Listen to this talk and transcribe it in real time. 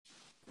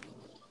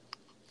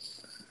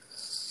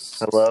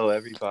Hello,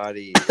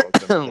 everybody.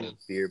 Welcome to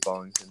Beer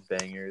Bongs and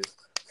Bangers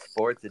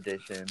Sports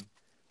Edition.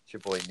 It's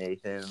your boy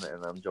Nathan,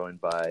 and I'm joined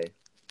by.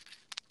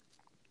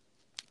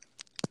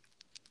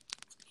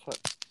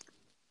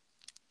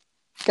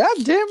 God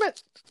damn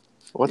it!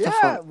 What the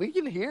Yeah, fuck? we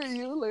can hear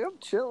you. Like, I'm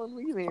chilling.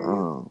 We can hear you.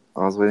 Oh,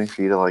 I was waiting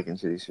for you to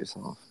introduce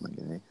yourself, my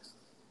guy.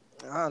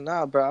 Oh,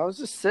 nah, bro. I was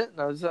just sitting.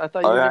 I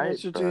thought you were gonna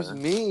introduce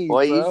me,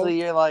 well, bro. usually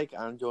you're like,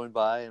 I'm joined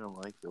by, and I'm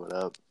like, what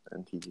up,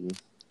 NTG?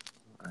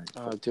 Right,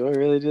 Oh, do I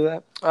really do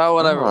that? Oh,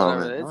 whatever.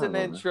 Man. It's an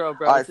intro,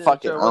 bro. All right, It's an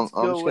fuck intro. it. Let's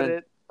I'm go with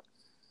it.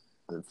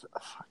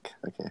 Fuck.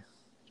 Okay.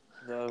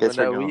 No, Guess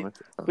we're no, going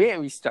with it. we ain't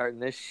restarting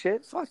this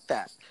shit. Fuck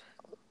that.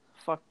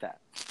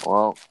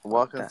 Well,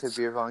 welcome to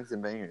Beer Bongs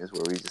and Bangers,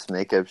 where we just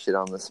make up shit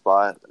on the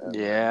spot.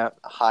 Yeah.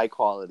 High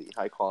quality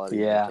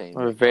Yeah, entertainment.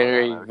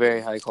 we're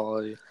very high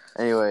quality.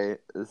 Anyway,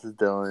 this is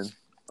Dylan.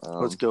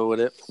 Let's go with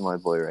it. It's my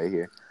boy right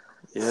here.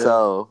 Yeah.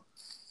 So,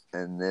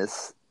 in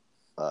this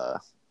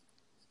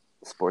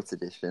sports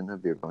edition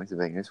of Beer Bongs and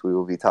Bangers, we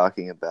will be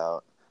talking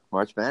about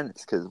March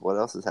Madness, because what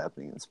else is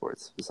happening in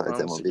sports besides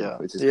MLB,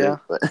 which is great.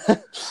 But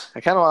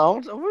I kind of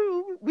want.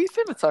 We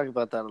finna talk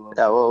about that a little.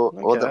 Yeah,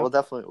 bit. we'll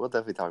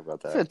definitely talk about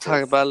that. Finna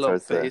talk about a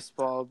little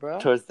baseball, bro.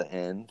 Towards the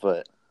end,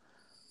 but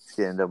it's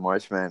getting to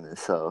March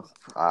Madness, so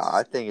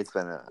I think it's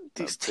been a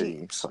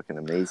pretty fucking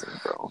amazing,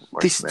 bro.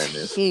 March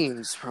Madness.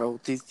 Teams, bro.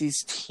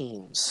 These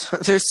teams,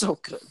 they're so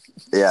good.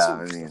 Yeah,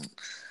 I mean,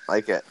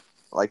 like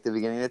the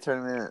beginning of the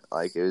tournament,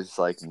 it was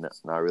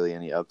not really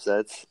any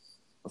upsets,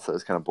 so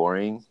it's kind of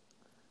boring.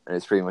 And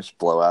it's pretty much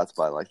blowouts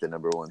by the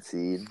number one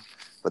seed.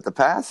 But the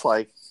past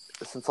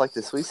since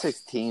the Sweet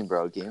 16,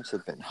 bro, games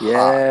have been hot.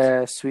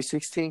 Yeah, Sweet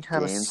 16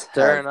 kind of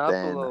stirring up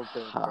a little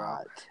bit,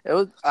 hot. Bro. It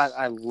was.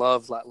 I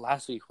love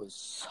last week was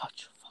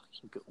such a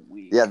fucking good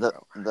week. Yeah, bro.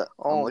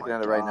 I'm looking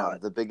at it right now.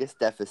 The biggest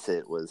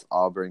deficit was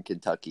Auburn,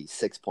 Kentucky,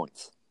 6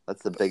 points.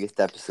 That's the biggest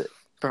deficit.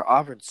 Bro,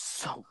 Auburn's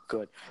so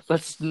good.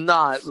 Let's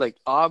not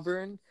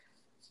Auburn.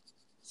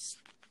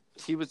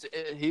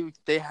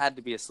 They had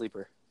to be a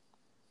sleeper.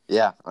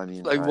 Yeah, I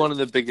mean, one of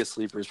the biggest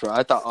sleepers, bro.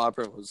 I thought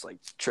Auburn was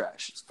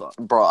trash as fuck.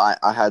 Bro,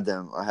 I had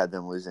them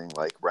losing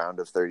round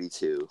of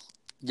 32.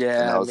 Yeah,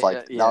 and that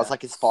was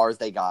as far as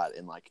they got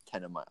in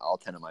all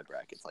 10 of my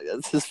brackets.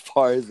 That's as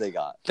far as they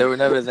got. They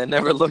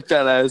never looked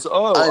at it as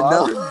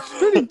Auburn's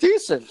pretty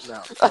decent. No,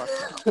 fuck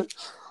no.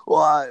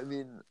 Well, I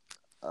mean,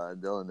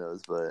 Dylan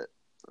knows, but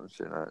I'm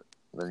sure not.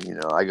 Then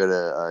I go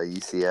to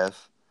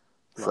UCF.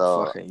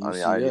 So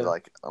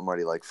UCF. I'm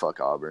already fuck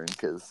Auburn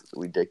because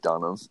we dicked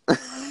on them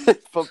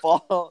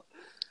football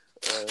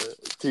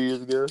 2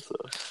 years ago. So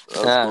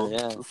that was cool.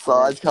 Yeah. So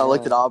I just kind of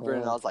looked at Auburn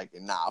and I was like,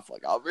 nah,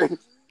 fuck Auburn.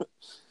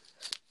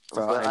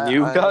 Bro, and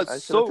you got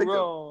so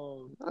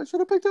wrong. I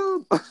should have picked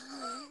them.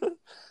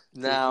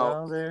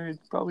 Now they're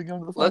probably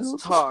going to the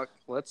finals.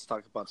 Let's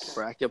talk about the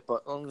bracket,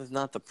 but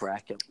not the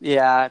bracket.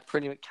 Yeah,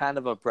 pretty kind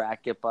of a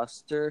bracket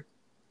buster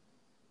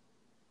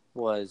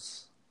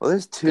was. Well,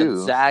 there's two.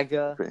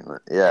 Gonzaga, pretty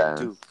much. Yeah. and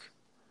Duke.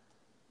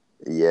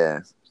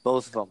 Yeah.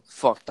 Both of them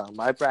fucked on.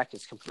 My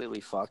bracket's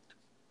completely fucked.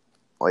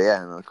 Well,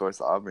 yeah, and of course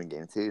the Auburn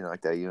game too. You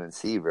knocked out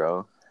UNC,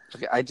 bro.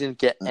 Okay, I didn't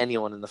get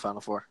anyone in the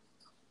Final Four.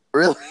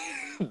 Really?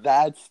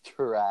 That's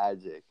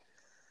tragic.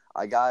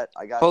 I got.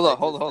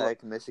 Hold on.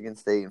 Michigan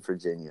State, and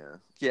Virginia.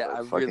 Yeah,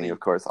 of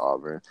course,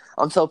 Auburn.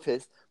 I'm so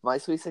pissed. My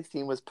Sweet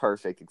 16 was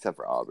perfect except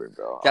for Auburn,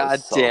 bro.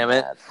 God damn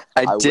it!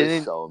 I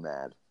was so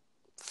mad.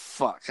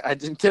 Fuck! I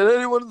didn't get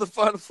anyone in the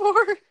Final Four.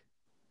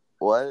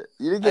 What?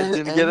 You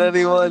didn't get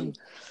anyone?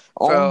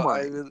 Oh bro,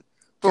 my!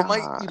 For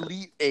my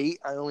Elite 8,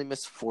 I only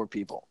missed 4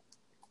 people.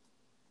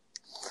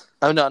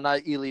 Oh no,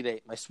 not Elite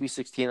 8. My Sweet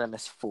 16, I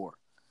missed 4.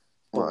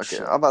 Well, okay,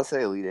 I'm about to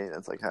say Elite 8.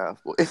 That's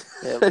half.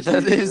 Yeah,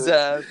 that is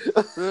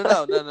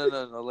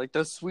no.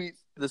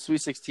 The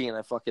Sweet 16,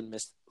 I fucking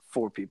missed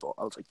 4 people.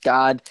 I was like,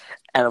 God,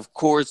 and of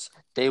course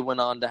they went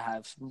on to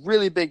have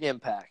really big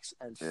impacts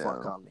and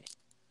fuck on me.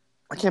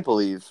 I can't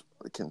believe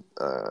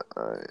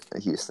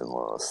Houston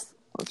lost.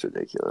 That's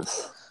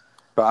ridiculous.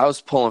 But I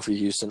was pulling for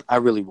Houston. I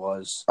really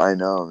was. I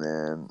know,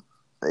 man.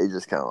 They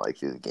just kind of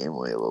threw the game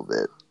away a little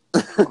bit.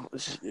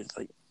 It's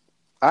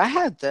I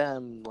had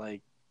them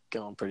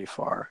going pretty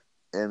far.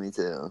 Yeah, me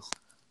too.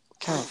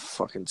 Kind of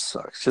fucking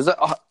sucks because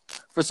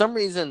for some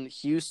reason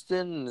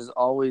Houston has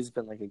always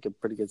been a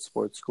pretty good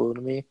sports school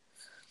to me.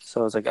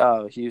 So I was like,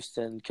 oh,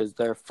 Houston, because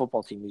their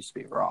football team used to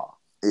be raw.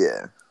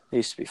 Yeah, they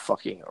used to be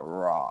fucking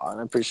raw,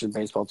 and I'm pretty sure the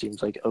baseball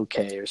team's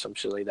okay or some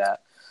shit like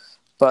that.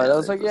 But I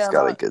was like, yeah, it's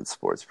got a good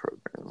sports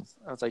program.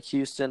 I was like,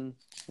 Houston,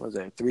 what was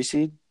it, 3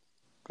 seed?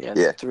 Yeah,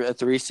 a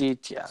 3 seed.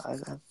 Yeah,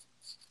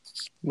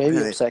 maybe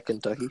upset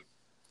Kentucky.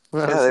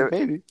 Yeah,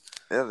 maybe.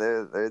 Yeah,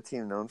 they're a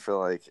team known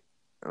for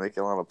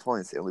making a lot of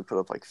points. They only put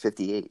up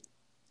 58.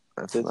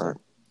 That's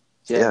not.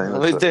 Yeah,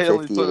 they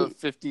only put up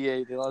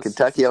 58.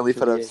 Kentucky only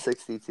put up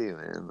 62,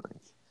 man.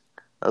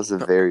 That was a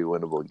very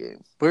winnable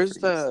game. Where's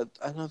I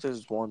know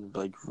there's one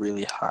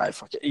really high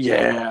fucking.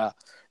 Yeah.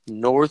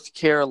 North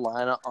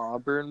Carolina,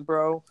 Auburn,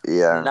 bro.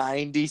 Yeah.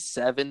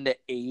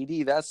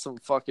 97-80. That's some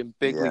fucking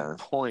big league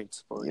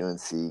points, bro.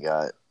 UNC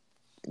got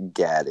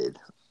gadded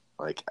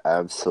Like,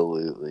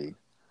 absolutely.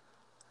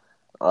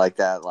 Like,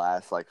 that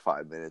last,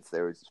 5 minutes, they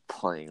were just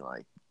playing,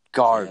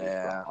 garbage,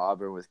 bro.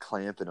 Auburn was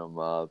clamping them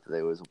up.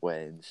 They was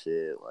winning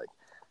shit.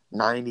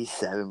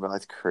 97, bro.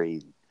 That's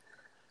crazy.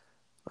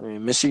 I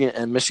mean,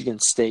 Michigan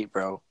State,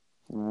 bro,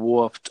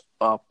 whooped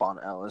up on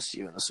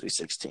LSU in the Sweet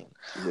 16.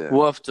 Yeah.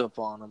 Whooped up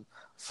on them.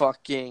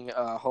 Fucking,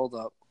 hold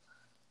up.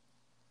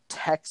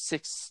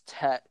 Texas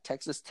Tech,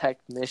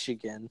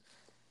 Michigan,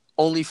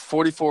 only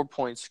 44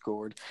 points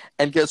scored.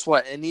 And guess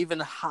what? An even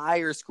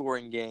higher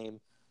scoring game,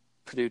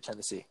 Purdue,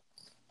 Tennessee.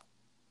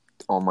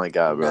 Oh, my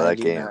God, bro. That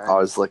game. I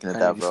was looking at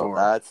that, bro.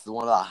 That's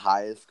one of the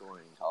highest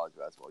scoring college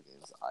basketball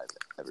games I've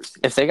ever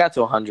seen. If they got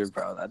to 100,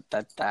 bro,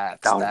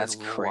 that's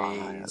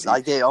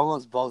crazy. They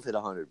almost both hit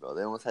 100, bro.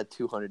 They almost had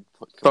 200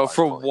 Bro,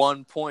 for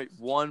points.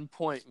 1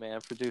 point,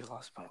 man. Purdue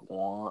lost by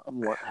one.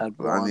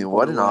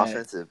 What an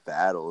offensive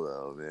battle,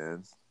 though,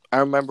 man. I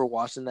remember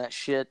watching that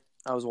shit.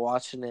 I was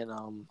watching it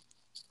on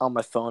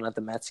my phone at the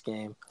Mets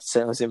game.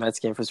 San Jose Mets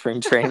game for spring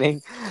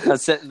training. I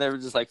was sitting there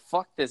just like,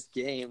 fuck this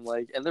game.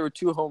 And there were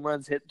 2 home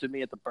runs hit to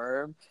me at the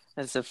berm.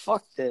 And I said,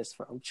 fuck this.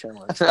 I'm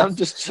chilling. I'm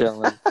just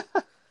chilling.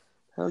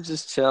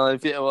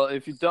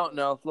 If you don't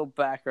know, a little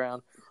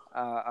background.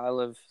 I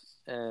live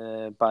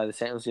by the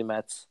San Jose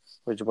Mets,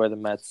 which is where the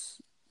Mets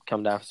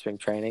come down for spring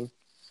training.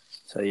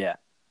 So, yeah.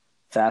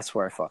 That's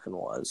where I fucking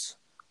was.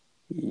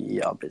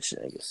 Y'all bitch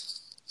niggas.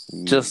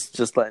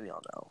 Just letting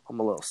y'all know, I'm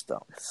a little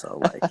stoned.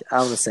 So, I'm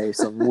going to say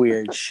some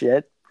weird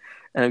shit.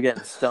 And I'm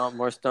getting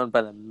more stoned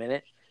by the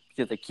minute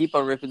because they keep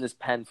on ripping this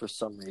pen for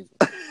some reason.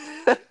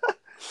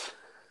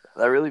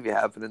 That really be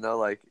happening,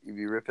 though? If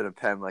you ripping a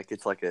pen,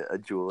 it's a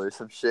jewel or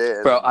some shit.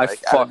 And bro, out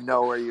of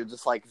nowhere, you're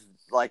just,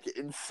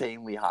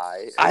 insanely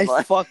high. And,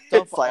 I fucked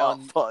up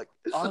on... fuck.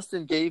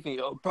 Austin gave me...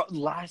 Oh, bro,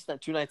 last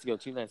night, 2 nights ago,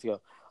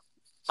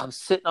 I'm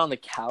sitting on the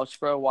couch,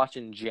 bro,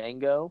 watching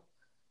Django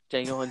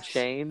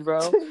Unchained,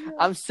 bro.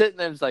 I'm sitting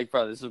there just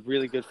bro, this is a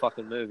really good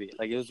fucking movie.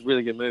 It was a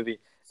really good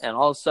movie. And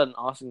all of a sudden,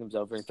 Austin comes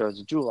over and throws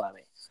a jewel at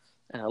me.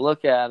 And I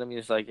look at him,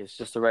 he's it's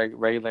just a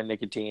regular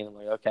nicotine. I'm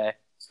like, okay.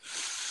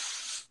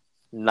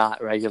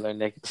 Not regular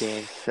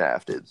nicotine.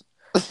 Shafted.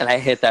 And I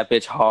hit that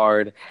bitch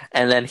hard.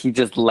 And then he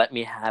just let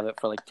me have it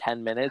for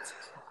 10 minutes.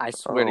 I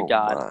swear to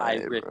God, I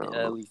ripped it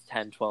at least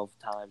 10, 12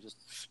 times. Just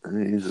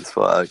Jesus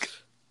fuck.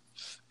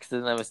 Because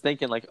then I was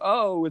thinking,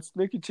 oh, it's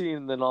nicotine.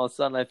 And then all of a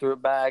sudden I threw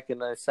it back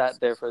and I sat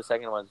there for a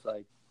second and I was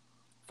like,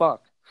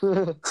 fuck.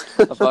 I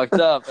fucked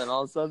up. And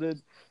all of a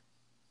sudden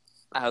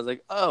I was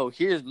like, oh,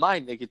 here's my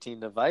nicotine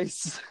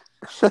device.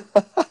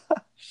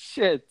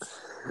 Shit.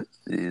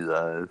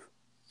 Jesus.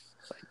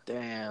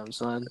 Damn,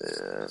 son.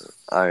 Yeah.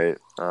 All right.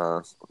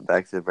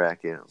 Back to the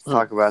bracket. Let's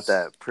talk about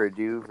that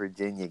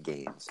Purdue-Virginia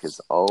game. Because,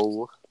 that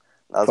was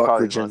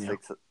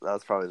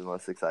probably the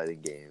most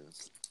exciting game.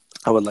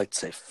 I would like to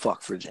say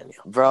fuck Virginia.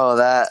 Bro,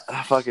 that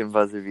fucking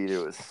buzzer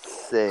beater was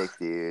sick,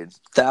 dude.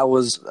 That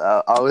was...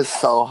 I was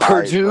so hyped,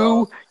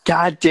 Purdue,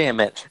 god damn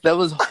it. That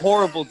was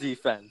horrible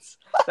defense.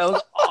 That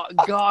was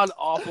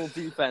god-awful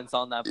defense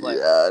on that play.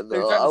 Yeah, no.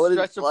 They're trying to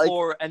stretch the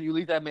floor, and you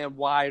leave that man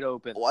wide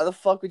open. Why the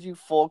fuck would you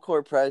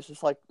full-court press?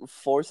 Just,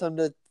 force him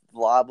to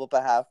lob up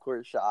a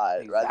half-court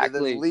shot. Exactly. Rather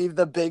than leave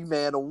the big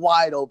man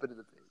wide open in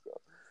the paint, bro.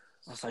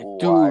 I was like,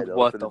 dude,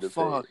 what the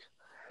fuck?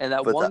 And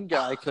that one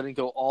guy couldn't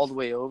go all the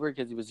way over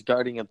because he was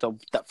guarding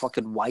that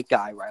fucking white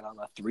guy right on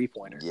a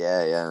 3-pointer.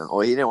 Yeah, yeah.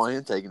 Well, he didn't want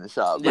him taking the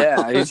shot. Bro.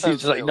 Yeah, he was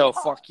just like, no,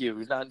 fuck you.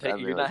 You're not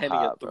hitting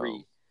a 3.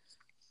 Bro.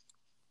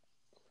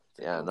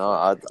 Yeah,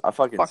 no, I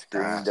fucking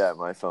screamed at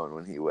my phone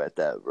when he wet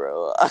that,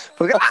 bro. I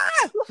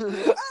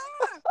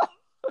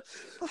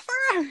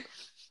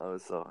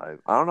was so hyped.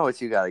 I don't know what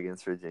you got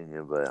against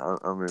Virginia, but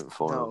I'm rooting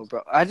for him. No,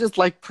 bro. I just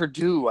like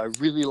Purdue. I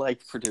really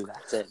like Purdue.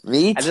 That's it.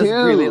 Me too. I just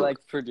really like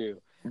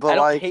Purdue. But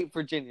I don't hate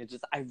Virginia.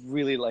 Just I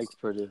really liked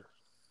Purdue.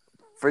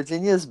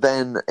 Virginia's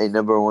been a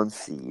number 1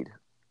 seed,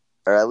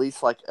 or at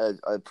least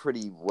a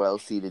pretty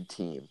well-seeded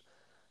team.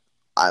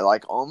 I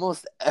like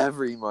almost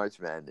every March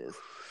Madness.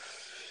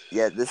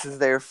 Yet this is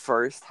their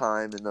first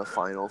time in the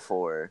Final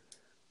Four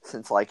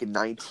since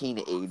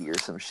 1980 or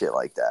some shit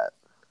like that.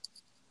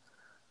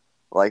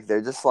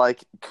 They're just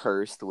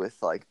cursed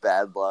with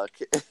bad luck.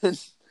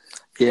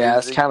 Yeah,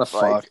 it's kind of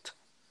fucked.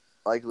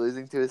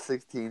 Losing to a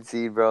 16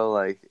 seed,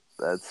 bro.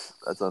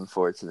 That's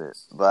unfortunate.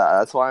 But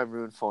that's why I'm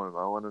rooting for him.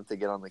 I want him to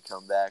get on the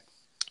comeback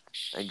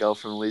and go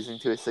from losing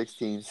to a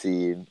 16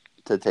 seed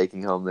to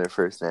taking home their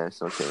first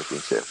national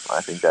championship. I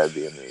think that'd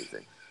be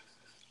amazing.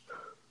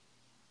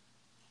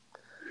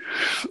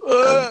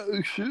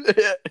 Oh,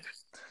 shit.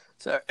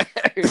 Sorry.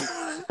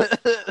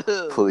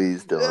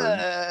 Please,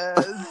 Dylan.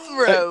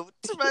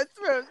 My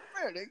throat's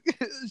burning.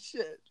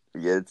 Shit.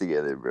 Get it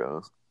together,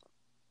 bro.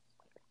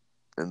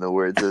 In the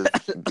words of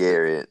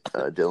Garrett,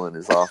 Dylan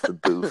is off the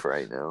booth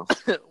right now.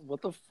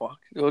 What the fuck?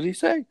 What did he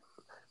say?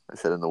 I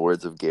said, in the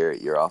words of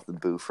Garrett, you're off the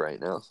booth right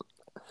now.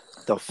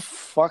 The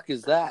fuck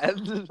is that?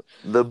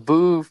 The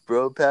booth,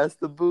 bro. Pass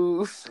the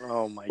booth.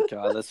 Oh my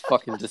god, that's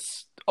fucking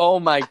just. Oh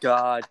my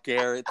god,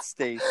 Garrett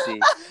Stacy.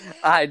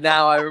 I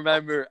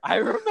remember. I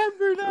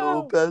remember now.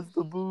 Oh, pass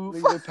the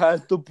booth.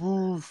 Pass the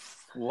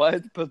booth.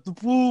 What? But the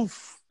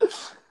poof.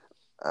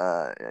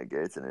 Yeah,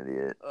 Garrett's an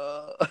idiot.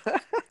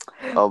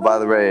 Oh, by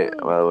the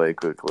way,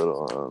 quick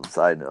little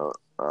side note.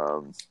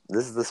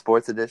 This is the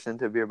sports edition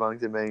to Beer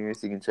Bongs and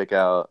Bangers. You can check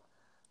out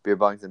Beer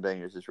Bongs and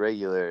Bangers just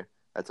regular.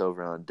 That's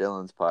over on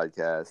Dylan's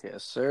podcast.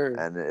 Yes, sir.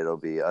 And it'll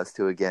be us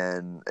two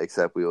again,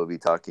 except we will be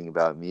talking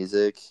about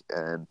music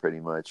and pretty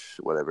much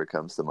whatever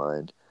comes to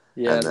mind.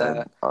 Yeah, and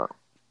then,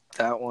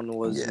 that one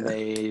was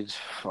made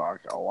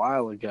a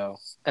while ago,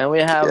 and we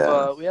have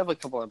a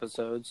couple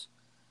episodes,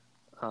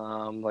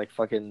 like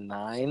fucking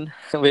 9.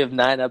 We have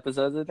 9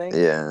 episodes, I think.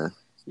 Yeah.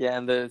 Yeah,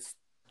 and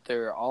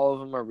they're all of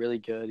them are really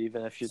good,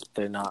 even if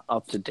they're not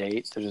up to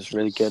date. They're just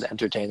really good,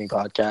 entertaining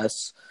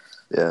podcasts.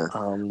 Yeah,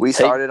 we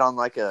started on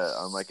like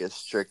a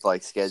strict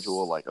like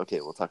schedule. Like,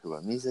 okay, we'll talk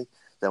about music,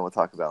 then we'll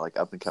talk about like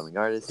up and coming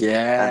artists.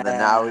 Yeah, and then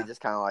now we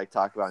just kind of like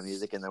talk about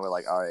music, and then we're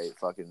like, all right,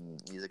 fucking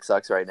music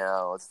sucks right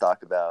now. Let's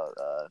talk about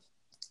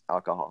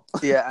alcohol.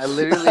 Yeah, I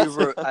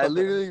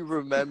literally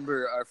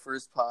remember our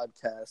first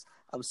podcast.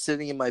 I'm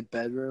sitting in my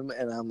bedroom,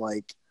 and I'm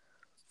like,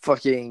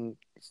 fucking.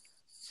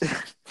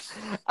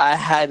 I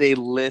had a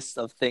list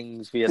of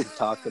things we had to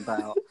talk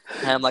about,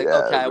 and I'm like,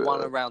 okay, I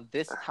want around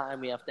this time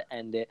we have to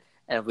end it.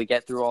 And if we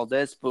get through all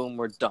this, boom,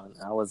 we're done.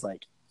 I was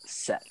like,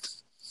 set.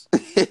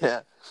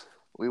 Yeah.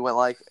 We went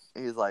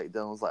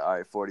Dylan was like, all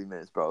right, 40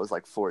 minutes, bro. It was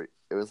like 40.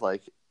 It was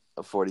like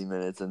 40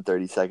 minutes and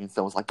 30 seconds.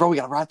 Dylan was like, bro, we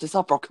got to wrap this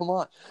up, bro. Come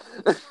on.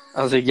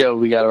 I was like, yo,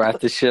 we got to wrap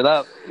this shit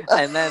up.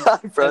 And then,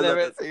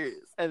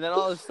 and then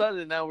all of a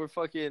sudden, now we're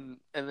fucking,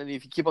 and then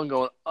if you keep on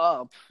going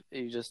up,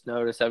 you just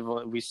notice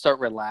we start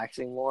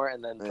relaxing more.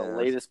 And then the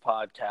latest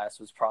podcast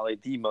was probably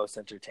the most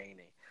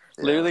entertaining.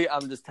 Yeah. Literally,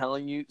 I'm just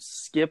telling you,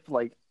 skip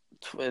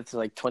it's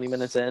like 20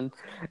 minutes in,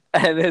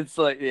 and it's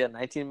like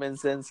 19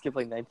 minutes in. Skip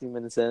like 19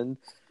 minutes in,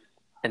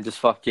 and just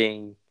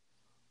fucking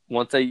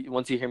once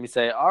you hear me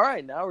say, "All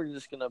right, now we're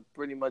just gonna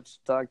pretty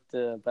much talk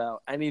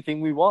about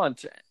anything we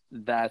want,"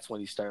 that's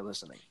when you start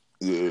listening.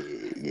 Yeah.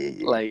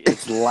 Like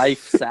it's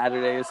Life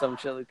Saturday or some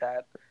shit like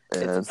that.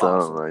 Yeah, it's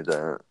something like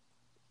that.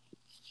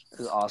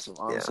 It's awesome.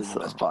 Honestly, the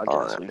best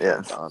podcast we've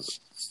done.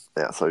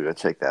 Yeah, so go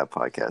check that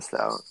podcast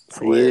out.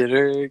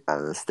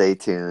 And stay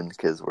tuned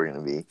because we're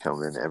going to be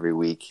coming every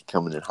week,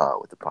 coming in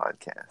hot with the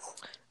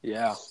podcast.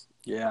 Yeah.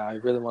 I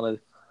really want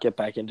to get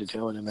back into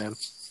doing it, man.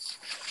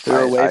 We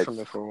were away from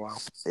it for a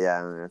while.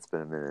 Yeah, I mean, it's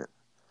been a minute.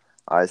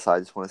 All right, so I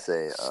just want to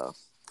say,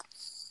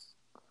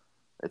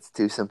 it's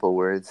 2 simple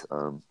words.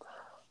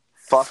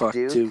 Fuck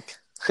Duke.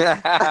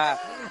 I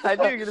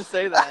knew you were going to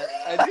say that.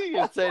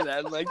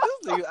 I'm like,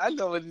 this thing, I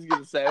know what he's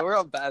going to say. We're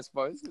on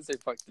basketball. He's going to say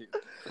fuck Duke.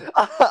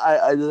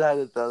 I just had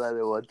to throw that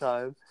in one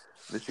time.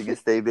 Michigan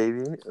State,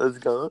 baby. Let's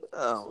go.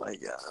 Oh, my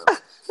God.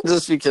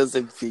 Just because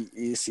they beat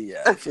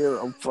UCF. You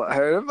don't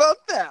heard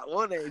about that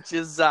one, ain't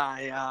you,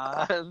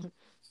 Zion?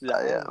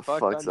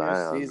 Fuck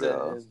Zion,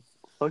 bro.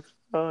 Fuck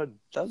Zion.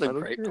 That was a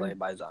great play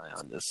by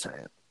Zion, just saying.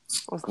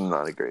 That was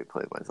not a great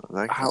play by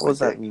Zion. How was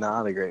that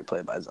not a great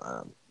play by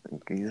Zion?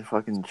 He's a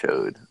fucking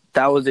chode.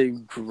 That was a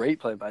great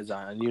play by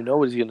Zion. You know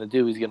what he's gonna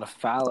do? He's gonna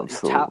foul him.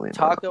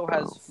 Taco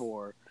has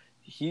 4.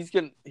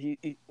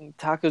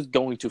 Taco's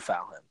going to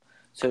foul him.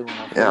 So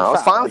I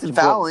was fine with him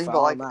fouling,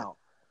 but like,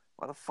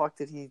 why the fuck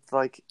did he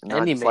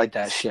and he made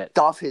that shit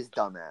stuff his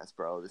dumb ass,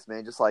 bro? This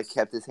man just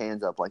kept his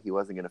hands up like he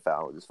wasn't gonna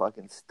foul. Just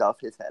fucking stuff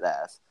his head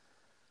ass.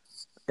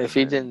 If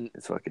he didn't,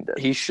 it's fucking dead.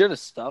 He should have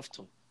stuffed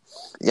him.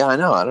 Yeah, I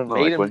know. I don't know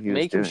what he was doing.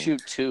 Make him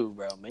shoot 2,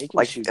 bro. Make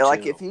him shoot 2.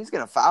 Like if he's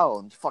gonna foul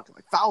him, just fucking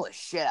foul the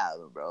shit out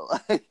of him, bro.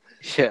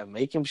 Yeah,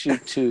 make him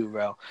shoot 2,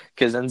 bro.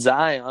 Because then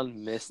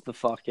Zion missed the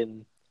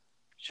fucking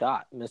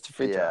shot, missed the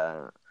free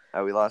throw.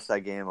 Yeah, we lost that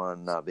game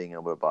on not being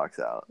able to box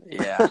out.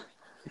 Yeah,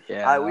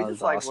 we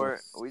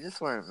just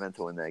weren't meant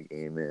to win that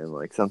game, man.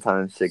 Like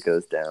sometimes shit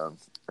goes down,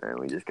 and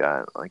we just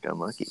got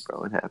unlucky,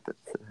 bro. It happens.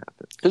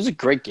 It was a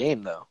great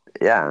game, though.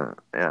 Yeah.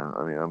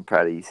 I mean, I'm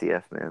proud of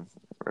UCF, man.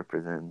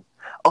 Representing.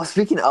 Oh,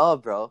 speaking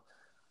of, bro,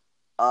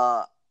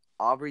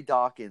 Aubrey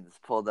Dawkins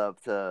pulled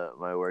up to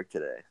my work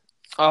today.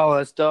 Oh,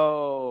 that's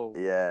dope.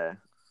 Yeah.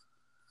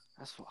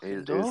 That's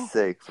fucking dope. It was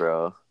sick,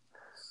 bro.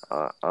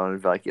 I want to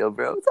be like, yo,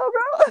 bro, what's up,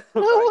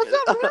 bro? What's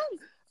up, bro?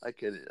 I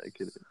couldn't.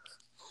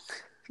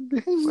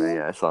 Well,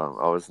 yeah, I saw him.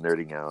 I was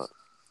nerding out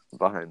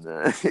behind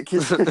the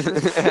kitchen.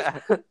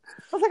 I was like,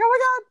 oh my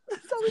God,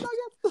 Aubrey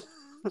Dawkins.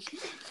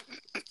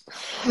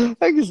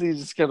 I can see you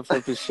just kind of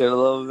flip his shit a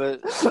little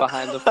bit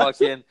behind the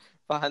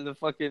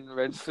fucking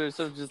register.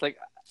 So just like,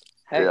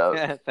 hey, how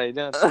you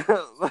doing?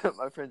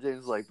 My friend James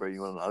was like, bro,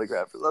 you want an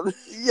autograph or something?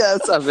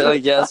 Yes, I mean,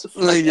 like, yes.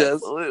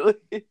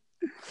 Absolutely.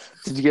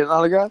 Did you get an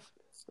autograph?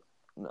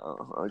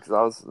 No, because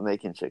I was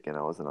making chicken.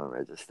 I wasn't on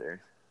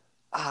register.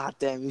 Ah,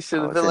 damn! You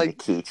should have been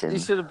like, you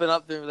should have been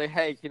up there like,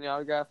 hey, can you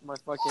autograph my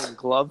fucking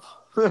glove?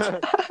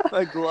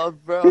 My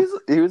glove, bro.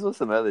 He was with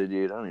some other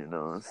dude. I don't even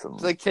know.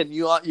 Like, can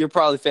you? You're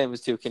probably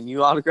famous too. Can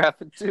you autograph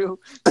it too?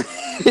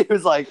 He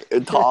was like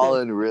tall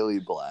and really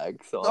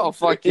black. So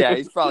fuck yeah,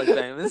 he's probably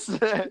famous.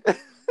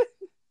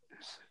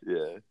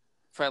 Yeah.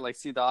 Probably like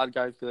see the odd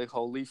guys be like,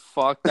 holy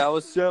fuck, that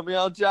was Samuel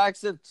L.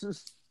 Jackson.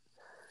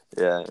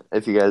 Yeah,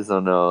 if you guys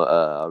don't know,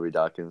 Aubrey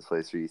Dawkins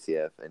plays for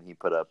UCF, and he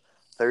put up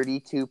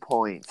 32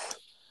 points,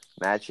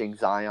 matching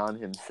Zion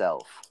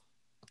himself,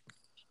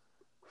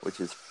 which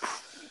is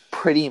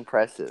pretty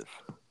impressive.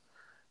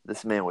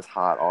 This man was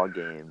hot all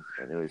game,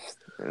 and it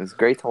was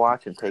great to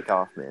watch him take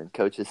off, man.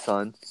 Coach's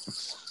son,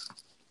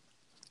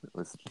 it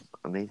was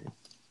amazing.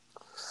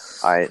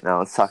 All right, now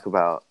let's talk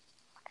about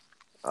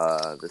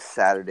the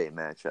Saturday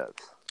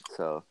matchups.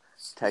 So,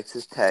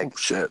 Texas Tech,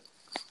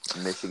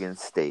 Michigan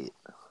State.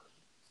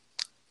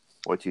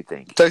 What you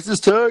think? Texas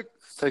Tech.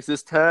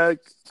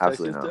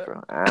 Absolutely not,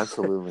 bro.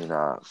 Absolutely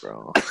not,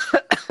 bro.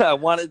 I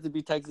want it to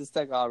be Texas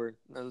Tech Auburn.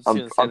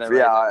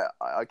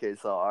 Okay,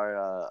 so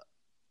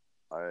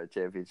our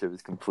championship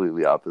is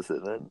completely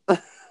opposite then.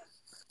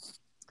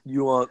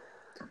 You want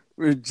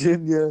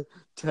Virginia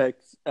Tech,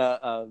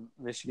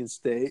 Michigan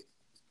State?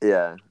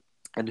 Yeah.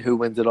 And who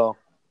wins it all?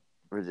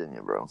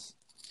 Virginia, bro.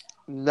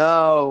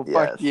 No,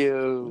 yes. Fuck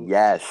you.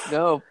 Yes.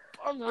 No,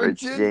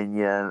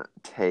 Virginia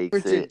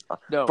takes it.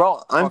 No,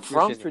 bro, I'm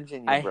from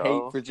Virginia, bro. I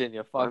hate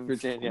Virginia. Fuck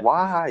Virginia.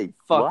 Why?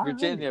 Fuck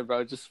Virginia,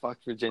 bro. Just fuck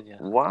Virginia.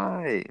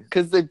 Why?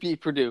 Because they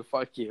beat Purdue.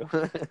 Fuck you.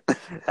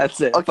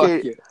 That's it. Okay,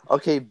 fuck you.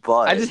 Okay,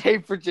 but I just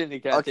hate Virginia,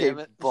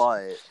 goddammit.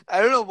 But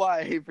I don't know why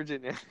I hate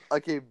Virginia.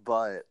 Okay,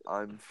 but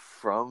I'm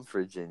from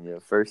Virginia,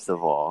 first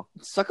of all.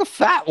 Suck a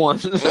fat one.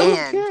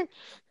 And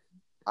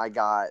I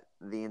got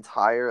the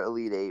entire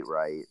Elite Eight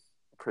right,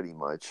 pretty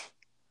much.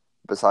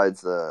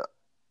 Besides the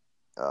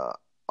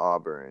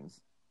Auburn,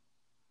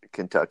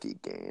 Kentucky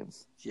game.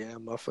 Yeah,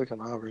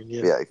 motherfucking Auburn.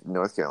 Yeah. Yeah,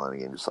 North Carolina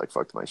game just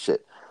fucked my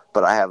shit.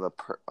 But I have a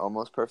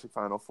almost perfect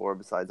Final Four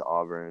besides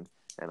Auburn,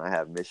 and I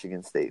have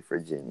Michigan State,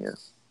 Virginia.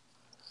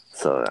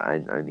 So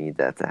I need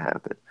that to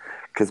happen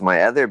because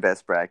my other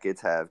best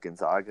brackets have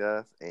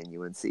Gonzaga and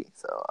UNC.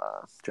 So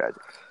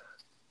tragic.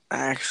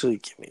 Actually,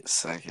 give me a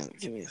second.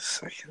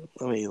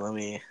 Let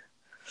me.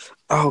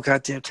 Oh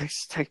goddamn!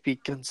 Texas Tech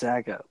beat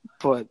Gonzaga,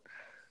 but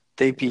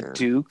they beat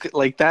Duke.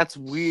 Like, that's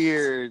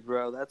weird,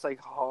 bro. That's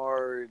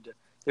hard.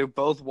 They're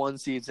both 1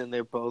 seeds and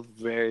they're both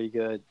very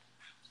good.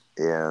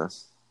 Yeah.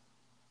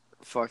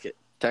 Fuck it.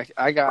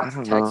 I got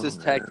Texas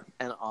Tech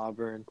and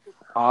Auburn.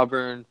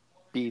 Auburn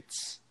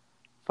beats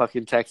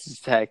fucking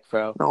Texas Tech,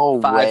 bro. No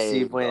way, 5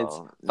 seed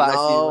wins. Bro. 5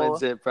 seed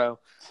wins it, bro.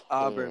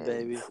 Auburn,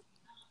 baby.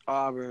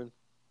 Auburn.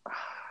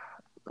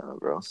 No,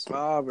 bro.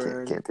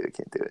 Auburn. Can't do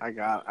it.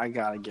 I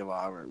gotta give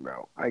Auburn,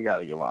 bro. I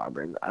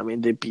mean,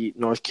 they beat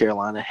North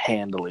Carolina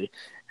handily,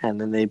 and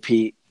then they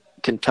beat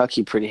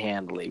Kentucky pretty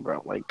handily,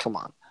 bro. Like, come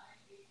on.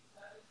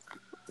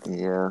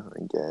 Yeah, I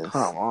guess.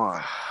 Come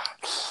on.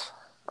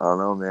 I don't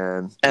know,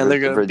 man. And they're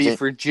gonna beat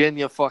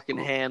Virginia fucking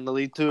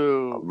handily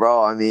too,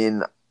 bro. I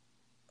mean,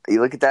 you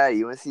look at that.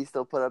 UNC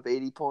still put up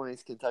 80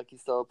 points. Kentucky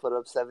still put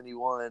up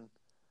 71.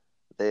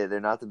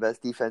 They're not the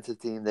best defensive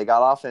team. They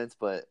got offense,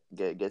 but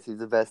guess who's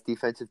the best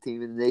defensive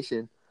team in the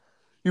nation?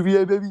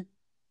 UVA, baby.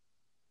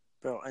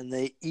 Bro, and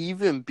they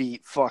even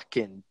beat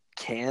fucking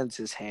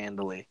Kansas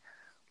handily.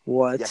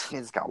 What? Yeah,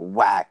 Kansas got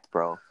whacked,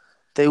 bro.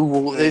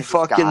 They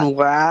fucking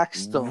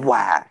waxed them.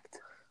 Whacked.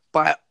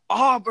 By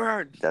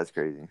Auburn. That's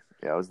crazy.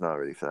 Yeah, I was not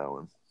ready for that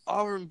one.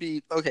 Auburn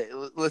beat... Okay,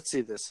 let's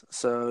see this.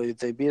 So,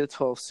 they beat a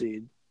 12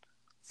 seed.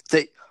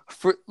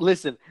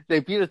 Listen, they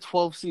beat a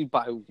 12 seed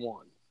by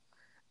 1.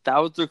 That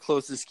was their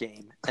closest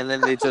game. And then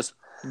they just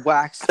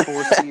waxed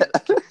 4 seed.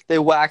 They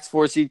waxed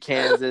 4 seed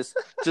Kansas.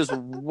 Just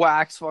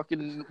waxed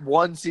fucking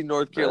 1 seed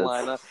North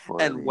Carolina.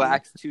 And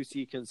waxed 2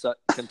 seed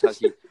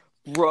Kentucky.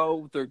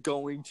 Bro, they're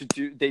going to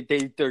do. They're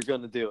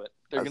gonna do it.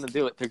 They're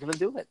gonna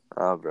do it.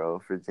 Oh,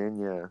 bro,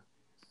 Virginia.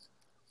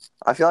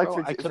 I feel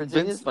like I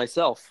convinced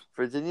myself.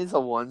 Virginia's a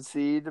 1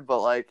 seed,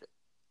 but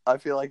I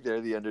feel like they're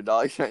the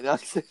underdogs right now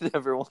because they've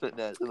never won a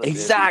national.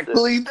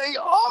 Exactly, they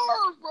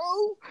are,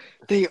 bro.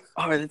 They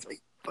are. It's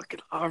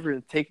fucking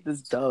Auburn, take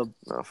this dub.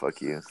 No,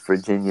 fuck you.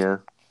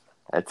 Virginia,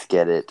 let's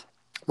get it.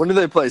 When do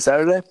they play?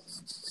 Saturday?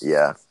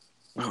 Yeah.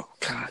 Oh,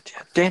 God.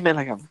 Yeah. Damn it,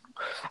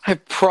 I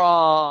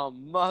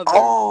prom.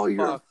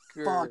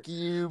 Fuck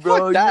you,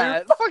 bro. Fuck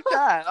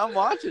that. I'm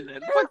watching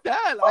it. Fuck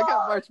that. I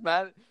got March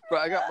Madness. Bro,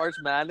 I got March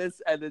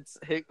Madness, and it's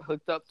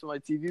hooked up to my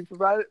TV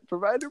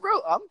provider,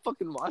 bro. I'm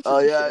fucking watching it. Oh,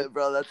 yeah,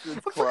 bro. That's just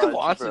I'm fucking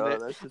watching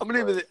it. I'm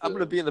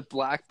gonna be in the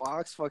black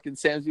box. Fucking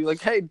Sam's be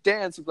like, "Hey,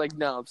 dance." I'm like,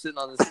 "No, I'm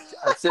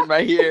sitting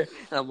right here,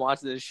 and I'm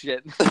watching this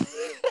shit."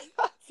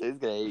 Say's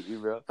gonna hate you,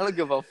 bro. I don't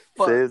give a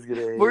fuck.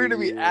 We're gonna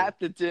be at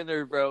the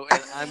dinner, bro,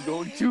 and I'm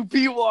going to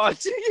be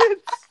watching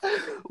it.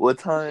 What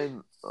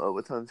time's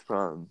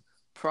prom?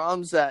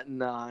 Prom's at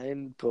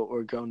 9, but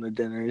we're going to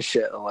dinner and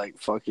shit at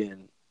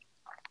fucking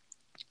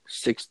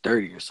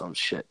 6:30 or some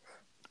shit.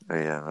 Oh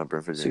yeah, I'll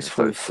bring Virginia.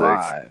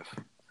 6:45.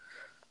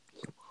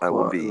 I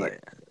will be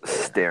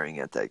staring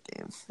at that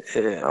game.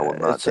 Yeah, I will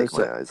not take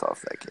my eyes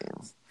off that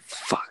game.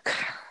 Fuck.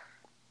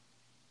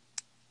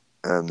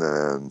 And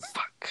then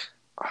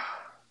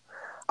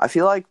I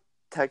feel like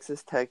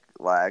Texas Tech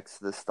lacks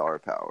the star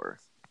power.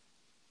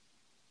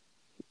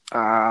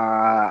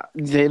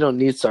 They don't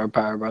need star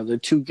power, bro. They're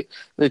too good.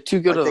 They're too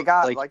good at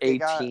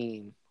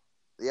 18.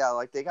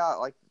 They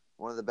got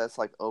one of the best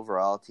like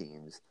overall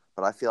teams,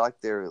 but I feel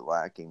like they're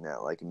lacking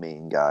that like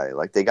main guy.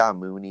 Like they got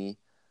Mooney,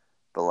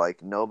 but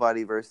like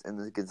nobody in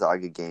the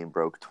Gonzaga game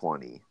broke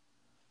 20.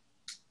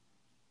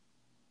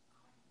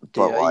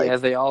 But yeah,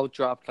 they all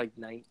dropped like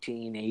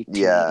 19, 18.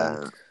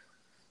 Yeah.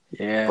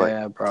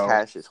 Yeah, bro.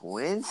 Cassius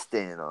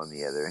Winston, on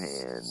the other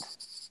hand,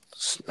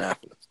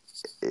 snapping,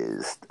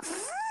 is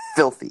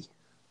filthy.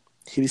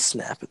 He be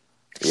snapping.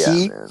 Yeah,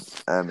 man.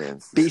 That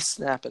man's be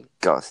snapping.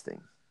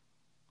 Disgusting.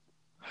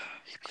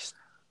 He be snapping.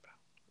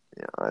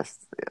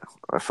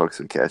 I fucks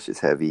with Cassius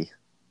heavy.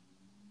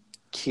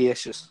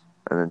 Cassius.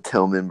 And then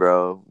Tillman,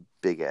 bro,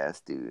 big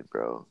ass dude,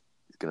 bro.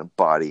 He's gonna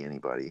body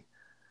anybody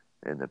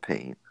in the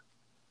paint.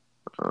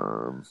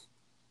 Bro,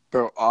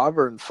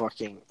 Auburn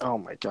fucking. Oh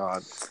my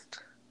god.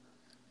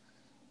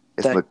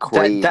 If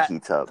McQuaid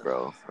heats up,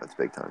 bro, that's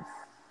big time.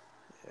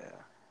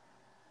 Yeah.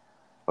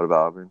 What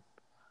about Auburn?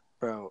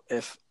 Bro,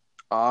 if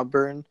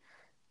Harper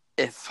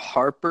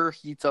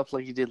heats up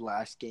like he did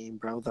last game,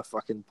 bro, the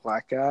fucking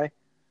black guy.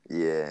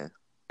 Yeah.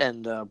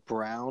 And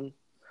Brown,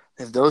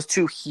 if those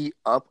two heat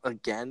up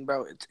again,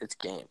 bro, it's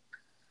game.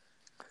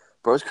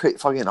 Bro's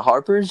fucking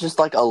Harper's just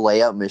like a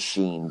layup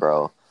machine,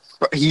 bro.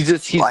 He's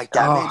like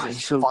that man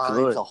just so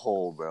finds a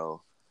hole,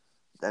 bro.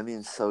 That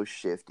man's so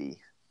shifty.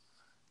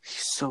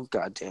 He's so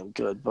goddamn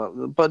good,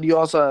 but you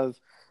also have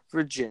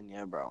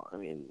Virginia, bro. I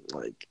mean,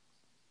 like,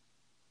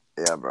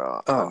 yeah,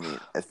 bro. I mean,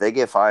 if they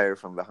get fired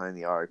from behind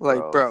the arc,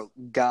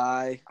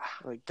 guy.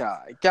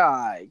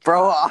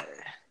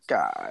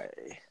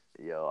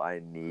 Yo,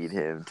 I need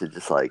him to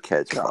just like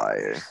catch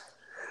fire.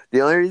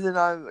 The only reason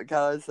I'm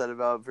kind of upset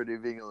about Purdue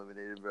being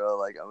eliminated, bro,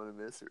 like I'm gonna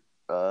miss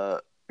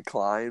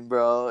Klein,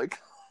 bro.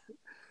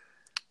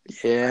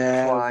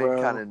 Yeah,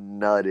 Klein kind of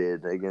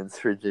nutted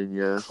against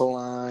Virginia.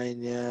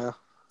 Klein, yeah.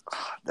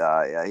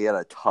 Yeah, he had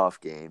a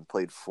tough game.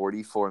 Played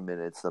 44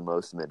 minutes, the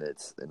most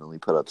minutes, and only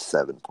put up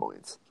 7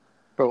 points.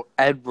 Bro,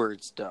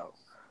 Edwards though,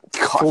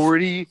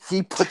 40.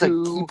 He put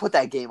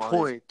that game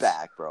on his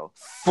back, bro.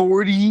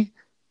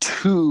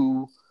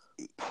 42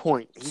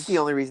 points. He's the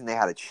only reason they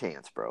had a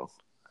chance, bro.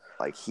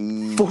 Like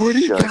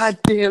 40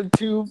 goddamn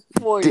 2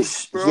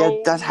 points, bro. Yeah,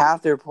 that's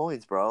half their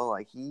points, bro.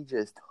 Like he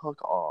just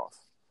took off.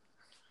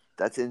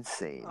 That's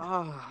insane.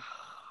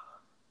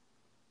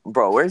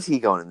 Bro, where's he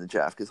going in the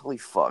draft? Because holy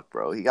fuck,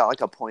 bro. He got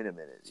like a point a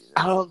minute. You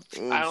know?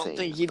 I don't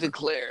think he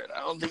declared. I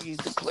don't think he's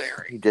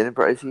declaring. He didn't,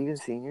 bro? Is he even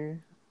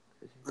senior?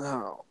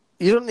 No.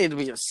 You don't need to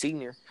be a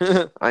senior.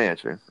 I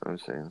answer. I'm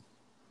saying.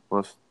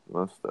 Most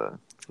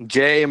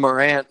Jay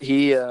Morant,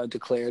 he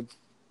declared.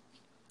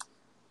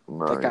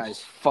 Nice. That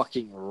guy's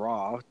fucking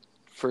raw.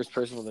 First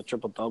person with a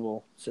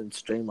triple-double since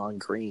Draymond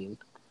Green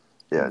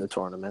in the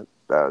tournament.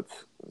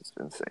 That's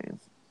insane.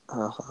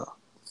 Uh-huh.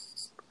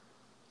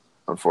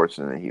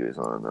 Unfortunately, he was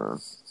on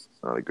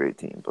not a great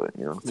team, but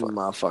you know, it's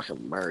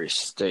motherfucking Murray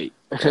State.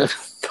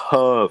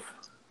 Tough.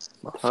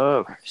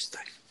 Murray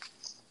State.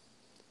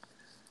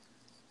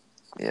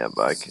 Yeah,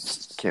 but I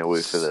can't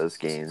wait for those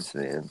games,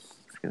 man.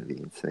 It's gonna be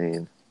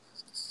insane.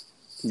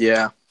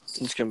 Yeah,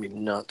 it's gonna be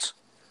nuts.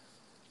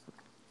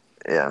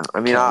 Yeah, I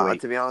mean,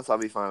 to be honest, I'll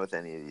be fine with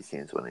any of these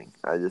teams winning.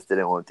 I just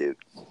didn't want Duke,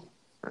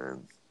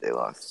 and they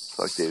lost.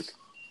 Fuck Duke.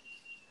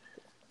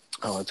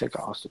 Oh, I take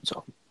Austin,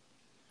 so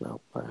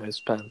no, I have his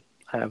pen.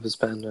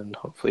 And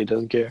hopefully he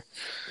doesn't care.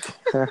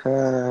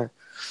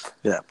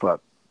 Yeah,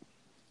 but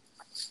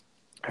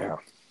yeah.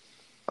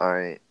 All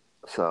right,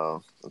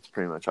 so that's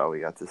pretty much all we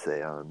got to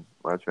say on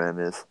March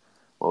Madness.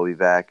 We'll be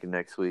back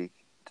next week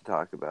to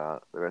talk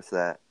about the rest of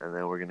that, and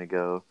then we're gonna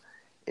go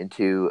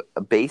into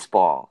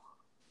baseball.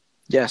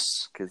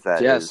 Yes, because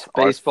that is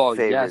baseball. Our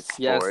favorite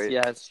sport.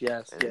 Yes.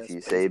 And if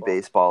you say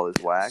baseball is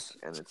whack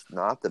and it's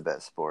not the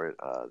best sport,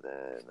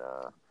 then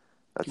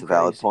that's a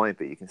valid point.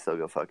 But you can still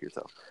go fuck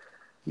yourself.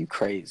 You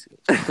crazy?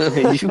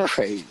 You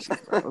crazy?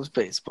 Bro. It was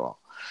baseball.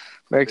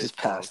 America's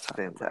pastime.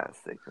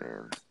 Fantastic,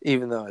 man.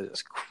 Even though I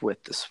just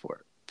quit the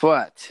sport,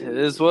 but it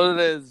is what it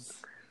is.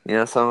 You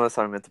know, some of us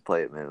aren't meant to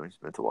play it, man. We're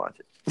just meant to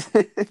watch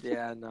it.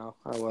 Yeah, no,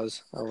 I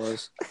was.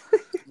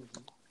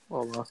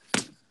 Well,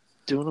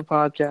 doing a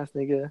podcast,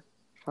 nigga.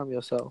 Calm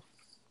yourself.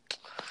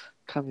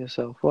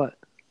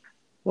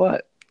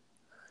 What?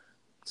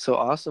 So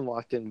Austin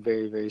walked in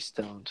very, very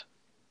stoned.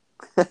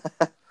 When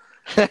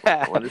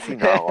does he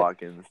not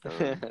walk in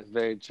stoned?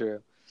 Very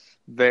true.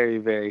 Very,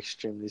 very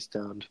extremely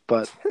stoned.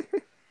 But,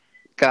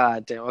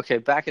 goddamn. Okay,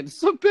 back into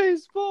some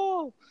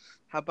baseball.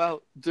 How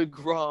about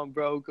DeGrom,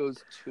 bro,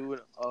 goes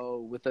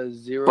 2-0 with a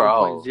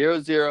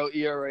 0.00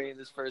 ERA in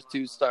his first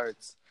 2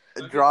 starts.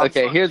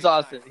 Okay, here's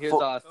Austin.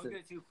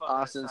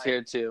 Austin's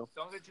here too.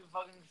 Don't get too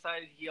fucking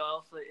excited. He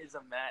also is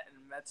a Met,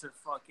 and Mets are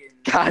fucking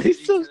God,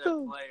 he's so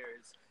stoned.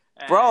 Players.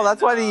 Bro,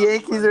 that's why the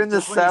Yankees are in the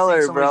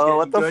cellar, bro.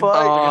 What the fuck?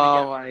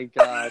 Oh my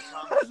gosh.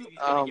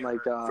 Oh my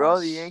gosh.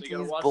 Bro, the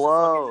Yankees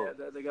blow.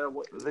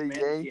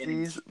 The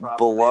Yankees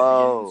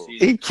blow.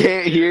 He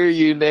can't hear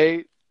you,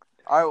 Nate.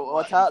 All right,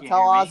 well,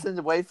 tell Austin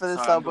to wait for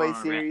the Subway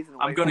Series.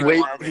 I'm going to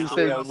wait. He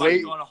said,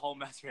 wait. On a whole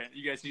Mets rant.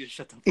 You guys need to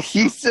shut the fuck up.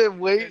 He said,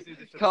 wait.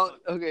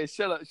 Okay,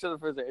 shut up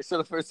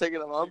for a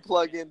second. I'm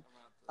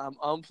I'm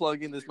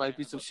unplugging. This might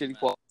be some shitty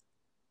quality.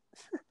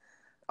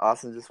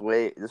 Austin, just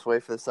wait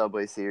for the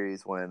Subway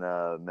Series when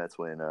Mets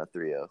win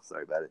 3-0.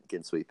 Sorry about it.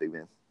 Getting sweet, big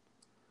man.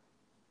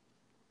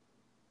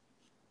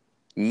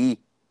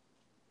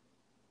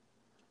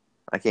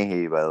 I can't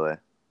hear you, by the way.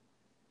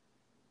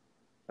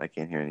 I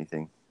can't hear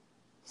anything.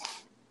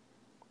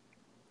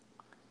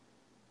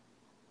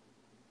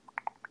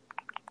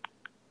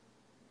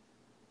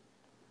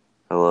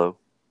 Hello?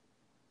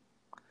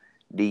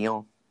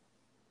 Dion?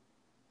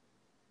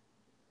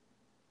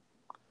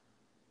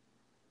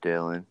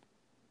 Dylan?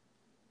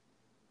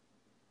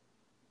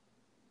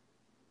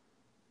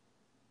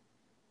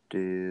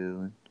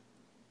 Dylan?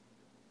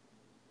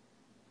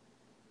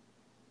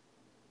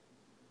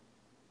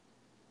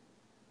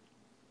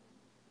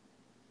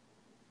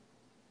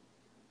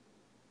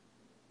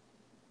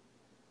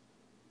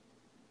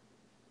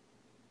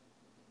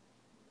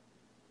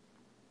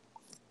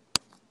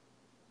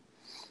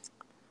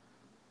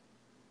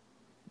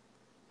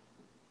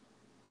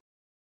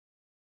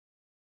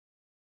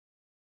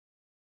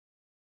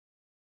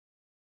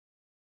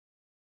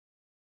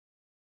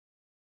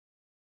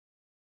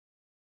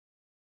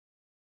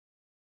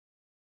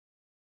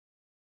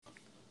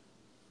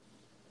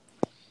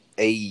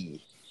 Hey,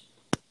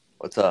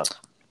 what's up?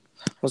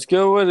 Let's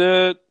go with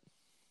it.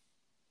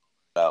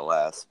 That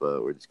last,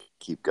 but we're just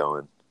keep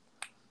going.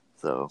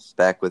 So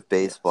back with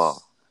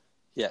baseball.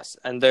 Yes,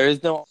 and there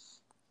is no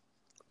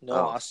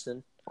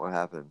Austin. What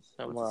happened?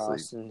 No more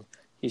Austin.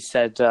 He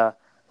said the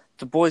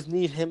boys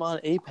need him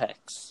on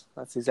Apex.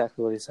 That's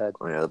exactly what he said.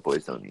 Oh yeah, the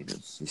boys don't need him.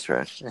 He's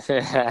trash.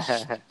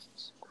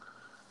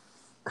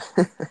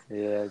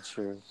 Yeah,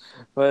 true.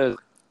 But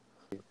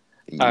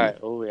all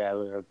right, we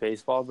have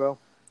baseball, bro.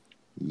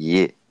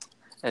 Yeah.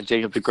 And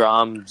Jacob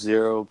deGrom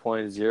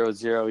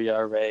 0.00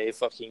 ERA,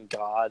 fucking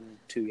god in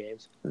 2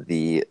 games.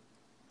 The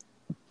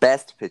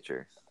best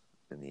pitcher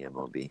in the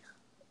MLB.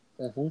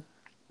 Mm-hmm.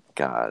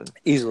 God.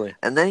 Easily.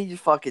 And then he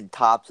just fucking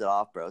tops it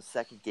off, bro.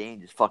 Second game,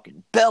 just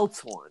fucking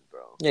belts one,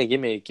 bro. Yeah, give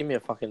me a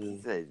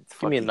fucking,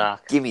 give me a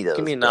knock. Give me those.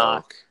 Give me a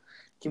knock.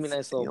 Give me a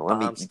nice little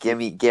bomb.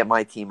 Get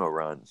my team a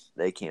run.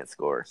 They can't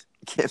score.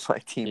 Get my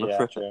team a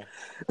run. True.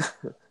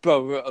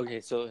 Bro, okay,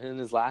 so in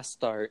his last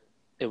start,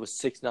 it was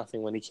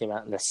 6-0 when he came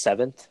out in the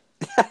 7th.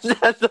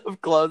 The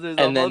closers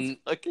and almost then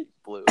fucking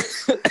blew it.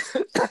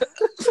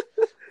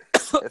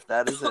 If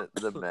that isn't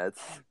the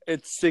Mets,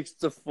 it's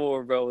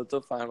 6-4, bro. It's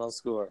the final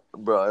score,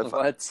 bro.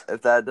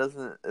 If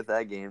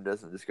that game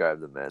doesn't describe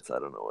the Mets, I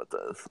don't know what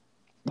does.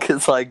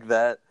 Because like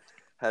that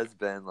has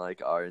been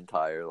like our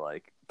entire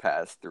like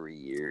past 3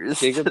 years.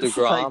 Jacob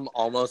deGrom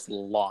almost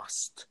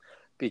lost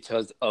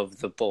because of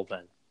the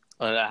bullpen.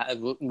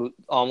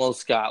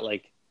 Almost got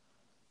like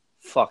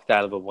fucked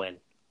out of a win.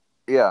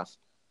 Yeah.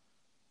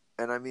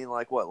 And I mean,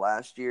 like,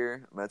 last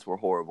year, Mets were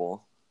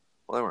horrible.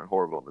 Well, they weren't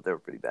horrible, but they were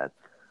pretty bad.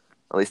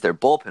 At least their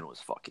bullpen was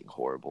fucking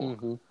horrible.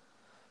 Mm-hmm.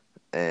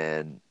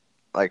 And,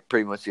 like,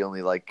 pretty much the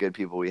only, like, good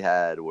people we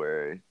had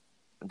were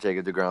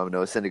Jacob deGrom and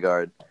Noah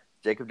Syndergaard.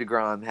 Jacob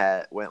deGrom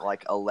went,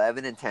 like,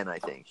 11-10, I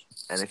think.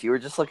 And if you were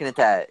just looking at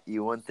that,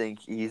 you wouldn't think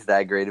he's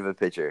that great of a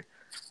pitcher.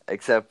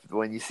 Except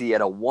when you see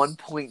at a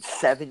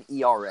 1.7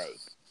 ERA.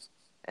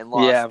 And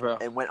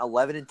lost and went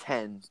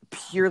 11-10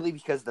 purely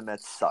because the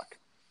Mets suck.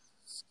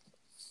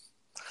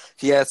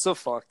 Yeah, it's so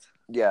fucked.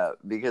 Yeah,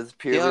 because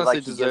purely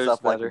like he gives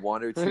up like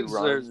 1 or 2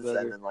 runs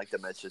and then like the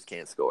Mets just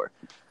can't score.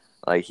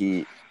 Like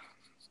he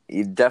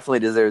definitely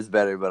deserves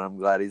better, but I'm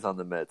glad he's on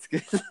the Mets.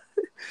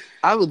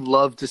 I would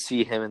love to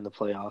see him in the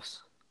playoffs.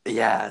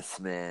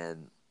 Yes,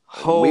 man.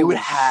 Holy we would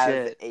have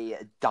shit. a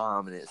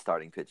dominant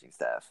starting pitching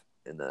staff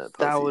in the postseason.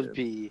 That would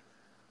be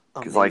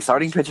because like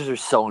starting pitchers are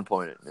so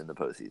important in the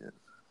postseason.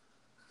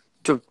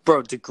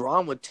 Bro,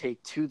 deGrom would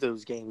take 2 of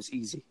those games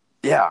easy.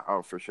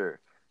 Yeah, for sure.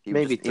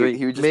 Maybe 3.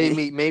 He would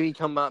just maybe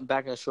come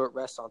back in a short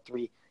rest on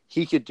 3.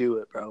 He could do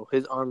it, bro.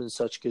 His arm is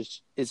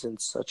in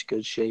such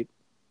good shape.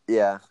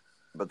 Yeah,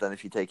 but then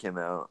if you take him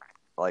out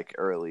like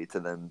early to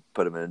then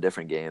put him in a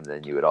different game,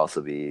 then you would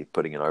also be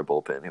putting in our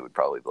bullpen who would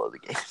probably blow the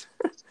game.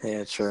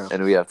 Yeah, true.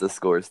 And we have to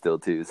score still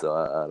too, so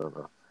I don't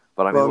know.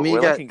 But I mean,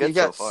 we're looking good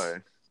so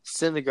far.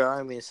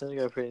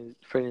 Syndergaard,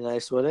 pretty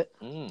nice with it.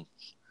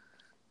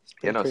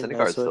 Yeah, no,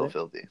 Syndergaard's still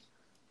filthy.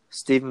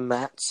 Steven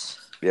Matz.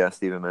 Yeah,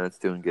 Steven Matz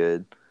doing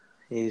good.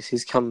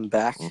 He's coming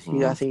back.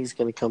 Mm-hmm. I think he's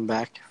going to come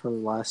back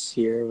from last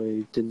year where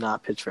he did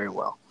not pitch very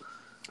well.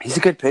 He's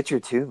a good pitcher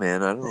too,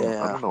 man. I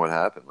don't know what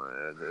happened.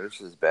 It was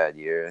just a bad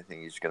year. I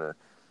think he's just gonna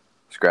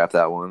scrap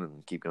that one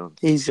and keep going.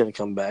 He's gonna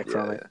come back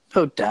from it.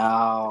 No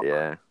doubt.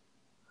 Yeah.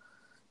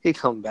 He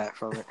come back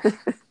from it.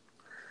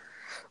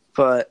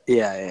 But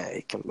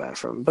he come back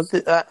from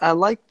it. But I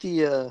like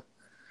the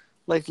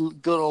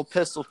good old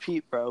Pistol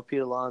Pete, bro. Pete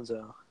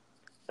Alonso.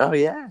 Oh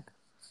yeah.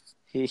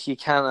 He's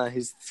kind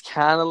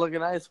of looking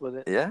nice with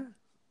it. Yeah.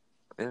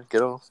 Yeah,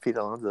 good old Pete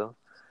Alonso.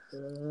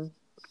 Mm-hmm.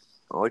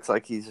 It looks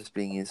like he's just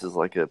being used as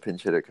like a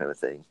pinch hitter kind of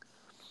thing.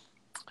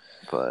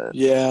 But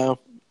yeah,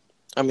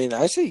 I mean,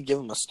 I say give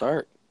him a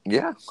start.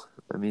 Yeah,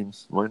 I mean,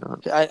 why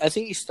not? I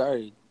think he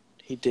started.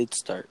 He did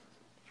start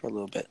for a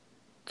little bit.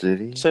 Did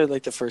he? So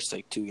like the first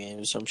like 2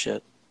 games or some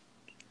shit.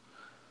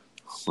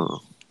 Huh.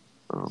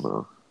 I don't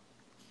know.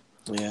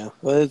 Yeah,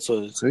 well, it's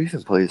what it's. Who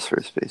even plays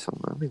first base on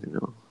that? I don't even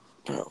know.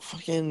 Bro,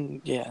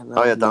 fucking yeah. No,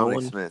 Oh yeah,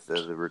 Dominic Smith,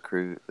 the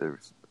recruit.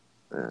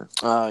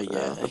 Oh yeah,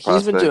 the he's been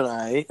prospect. doing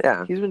alright.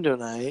 Yeah, he's been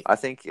doing alright. I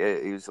think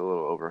he was a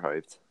little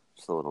overhyped,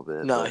 just a little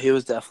bit. No, but... he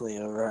was definitely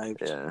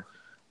overhyped. Yeah,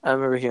 I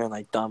remember hearing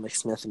like Dominic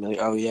Smith and be like,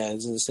 "Oh yeah,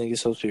 isn't this thing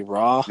supposed to be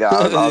raw?" Yeah, I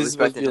was He's supposed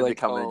expecting him to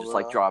come in and just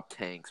like raw. drop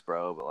tanks,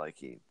 bro. But like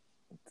he's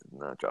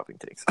not dropping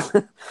tanks.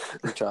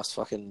 He drops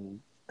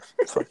fucking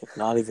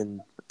not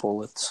even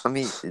bullets. I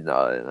mean,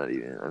 no, not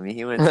even. I mean,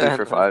 he went 2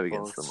 for 5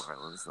 against the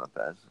Marlins. Not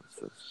bad.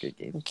 It's a good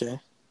game. Okay.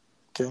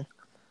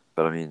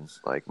 But I mean,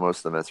 like most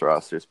of the Mets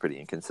roster is pretty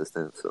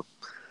inconsistent. So,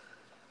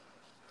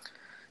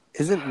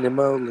 isn't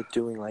Nimmo like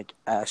doing like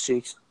ass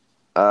cheeks?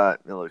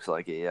 it looks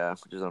like it, yeah,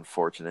 which is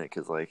unfortunate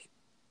because like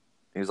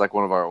he was like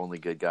one of our only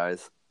good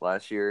guys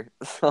last year.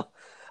 So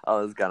I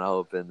was kind of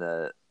hoping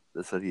that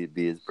this would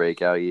be his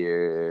breakout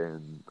year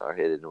and our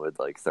hitting would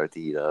like start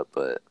to heat up,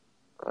 but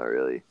not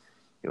really.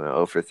 He went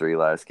 0 for 3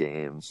 last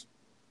game,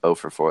 0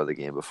 for 4 the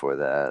game before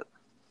that,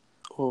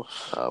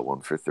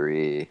 1 for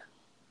 3.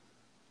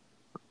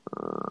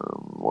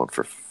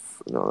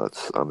 No,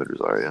 that's Ahmed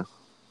Rosario.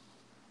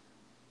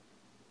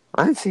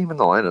 I didn't see him in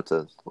the lineup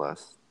the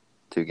last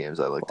 2 games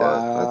I looked at.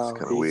 That's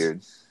kind of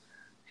weird.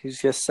 He's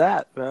just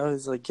sat, bro.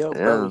 He's like, yo,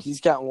 bro,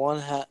 he's got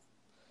one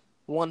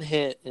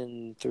hit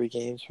in 3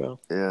 games, bro.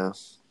 Yeah,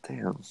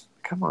 damn.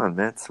 Come on,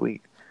 Mets.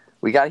 We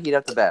got to heat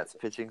up the bats.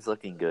 Pitching's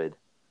looking good.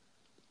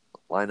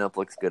 Lineup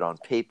looks good on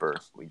paper.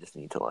 We just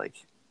need to like.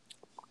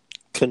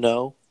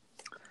 Cano.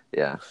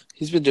 Yeah.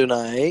 He's been doing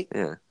alright.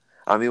 Yeah.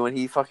 I mean, when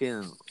he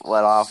fucking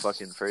let off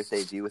fucking first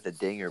debut with a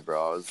dinger,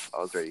 bro, I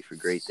was ready for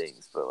great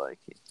things. But like,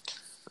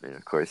 I mean,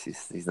 of course,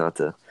 he's not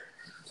the.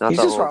 He's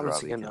just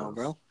Robbie Cano,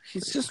 bro.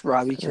 He's just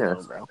Robbie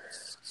Cano, bro.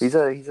 He's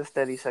a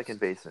steady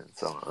second baseman,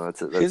 so that's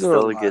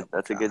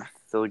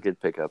still a good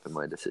pickup in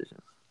my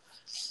decision.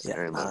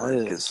 Yeah,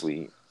 because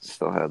we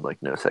still had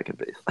like no second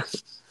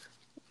base.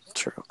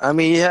 True. I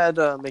mean, he had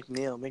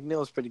McNeil. McNeil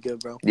was pretty good,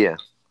 bro. Yeah.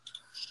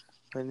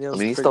 McNeil's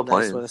he's still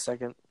playing with a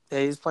second. Yeah,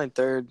 he's playing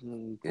third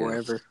and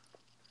wherever.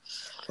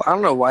 Well, I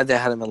don't know why they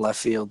had him in left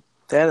field.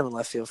 They had him in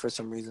left field for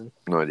some reason.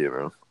 No idea,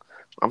 bro.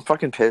 I'm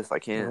fucking pissed. I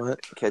can't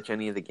catch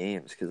any of the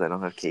games because I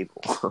don't have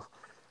cable.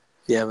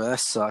 Yeah, but that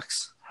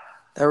sucks.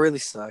 That really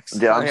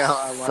sucks. Yeah,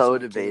 I'm so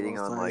debating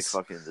on like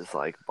fucking just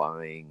like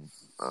buying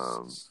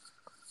the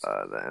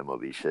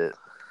MLB shit.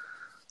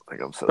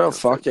 Like I'm so bro,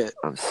 tempted. fuck it.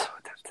 I'm so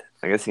tempted.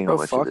 I guess you know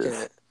how much it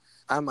is. It.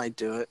 I might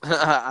do it.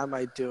 I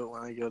might do it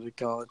when I go to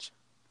college.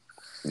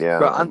 Yeah,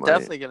 bro, I'm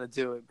definitely gonna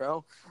do it,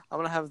 bro. I'm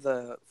gonna have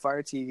the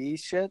Fire TV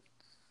shit.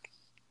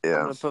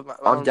 Yeah, I'm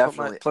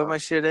gonna plug my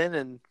shit in,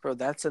 and bro,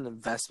 that's an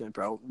investment,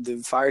 bro. The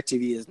Fire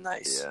TV is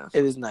nice. Yeah,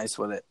 it is nice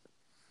with it.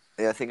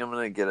 Yeah, I think I'm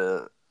gonna get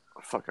a.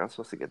 Fuck, I was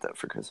supposed to get that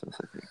for Christmas.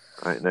 I think.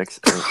 All right,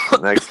 next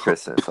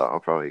Christmas, I'll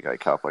probably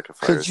cop like a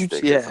Fire Stick or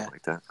something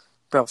like that.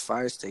 Bro,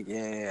 Fire Stick,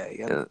 yeah.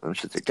 You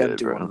gotta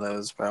do one of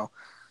those, bro.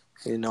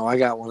 You know, I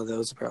got one of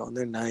those, bro, and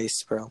they're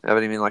nice, bro. Yeah,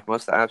 but I mean, like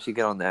most of the apps you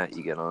get on that,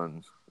 you get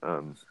on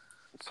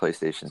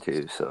PlayStation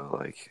 2, so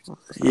like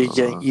you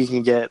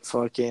can get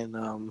fucking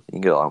you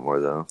can get a lot more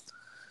though.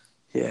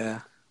 Yeah.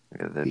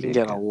 You can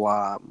get a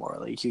lot more.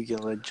 Like you can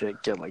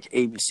legit get like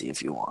ABC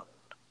if you want.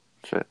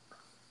 Shit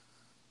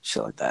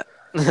like that.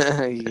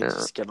 You can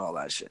just get all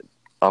that shit.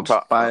 I'll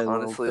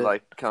honestly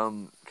like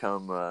come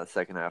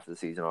second half of the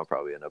season I'll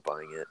probably end up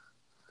buying it.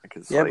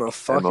 Because like bro,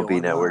 fuck MLB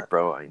it, Network,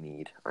 bro, I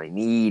need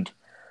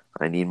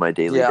my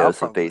daily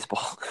dose of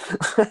baseball.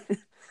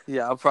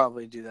 Yeah, I'll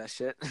probably do that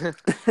shit.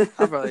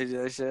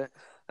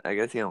 I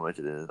gotta see how much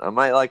it is. I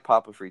might like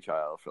pop a free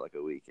trial for like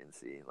a week and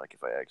see like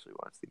if I actually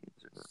watch the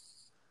games or not.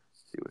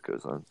 See what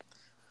goes on.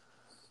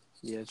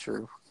 Yeah,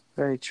 true.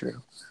 Very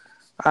true.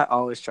 I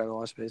always try to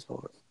watch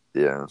baseball.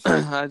 Yeah.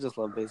 I just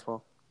love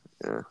baseball.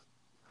 Yeah.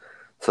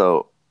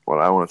 So what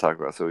I want to talk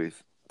about, so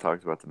we've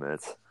talked about the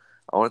Mets.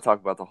 I want to talk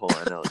about the whole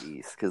NL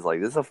East because like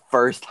this is the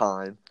first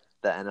time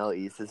the NL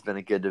East has been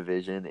a good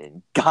division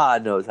in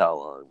God knows how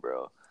long,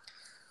 bro.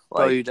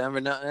 Like, you never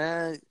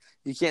know.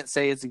 You can't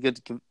say it's a good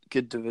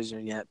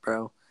division yet,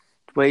 bro.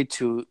 Way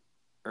too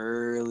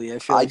early. I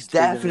feel like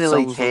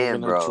definitely can,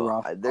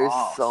 bro. There's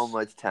so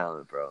much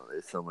talent, bro.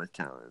 There's so much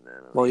talent,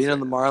 man. Well, you know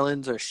the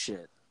Marlins are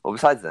shit. Well,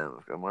 besides them,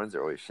 the Marlins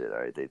are always shit. All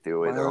right, they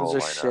threw away their whole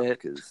lineup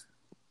because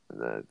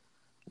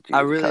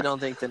I really don't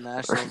think the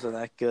Nationals are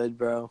that good,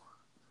 bro.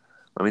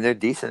 I mean, they're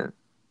decent.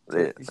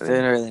 They're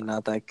really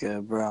not that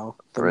good, bro.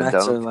 The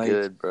Mets are like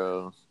good,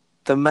 bro.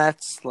 The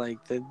Mets, like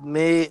like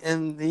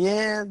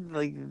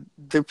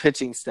their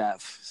pitching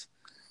staff.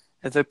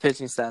 If their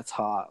pitching staff's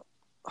hot,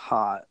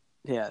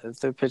 if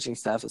their pitching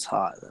staff is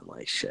hot, then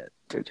like shit,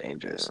 they're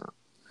dangerous. Yeah.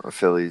 The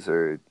Phillies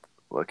are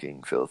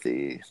looking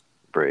filthy.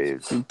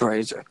 Braves are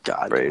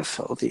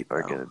filthy, bro.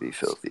 Are gonna be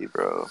filthy,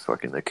 bro.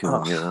 Fucking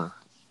Acuna.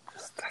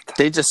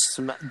 They just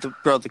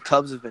bro. The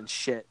Cubs have been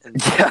shit, and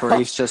the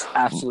Braves just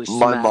absolutely.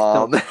 My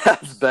mom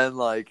has been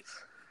like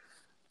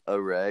a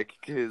wreck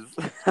because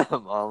my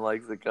mom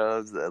likes the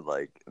Cubs, and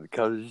like the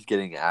Cubs are just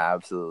getting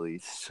absolutely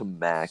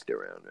smacked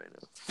around right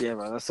now. Yeah,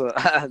 bro. That's what.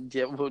 How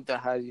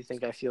do you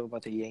think I feel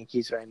about the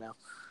Yankees right now?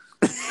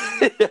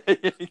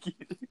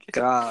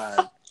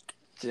 God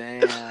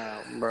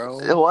damn, bro.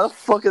 Why the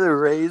fuck are the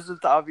Rays the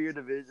top of your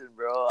division,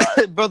 bro?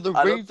 Bro, the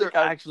Rays are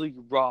actually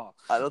raw.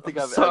 I don't think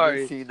I've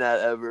ever seen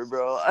that ever,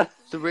 bro.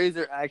 The Rays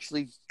are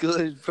actually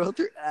good, bro.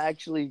 They're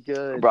actually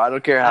good. Bro, I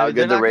don't care how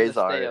good the Rays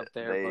are. Up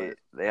there,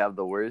 they have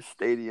the worst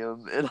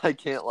stadium, and I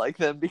can't like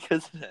them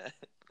because of that.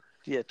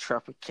 Yeah,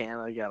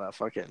 Tropicana gotta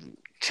fucking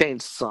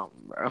change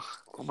something, bro.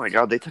 Oh my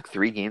god, they took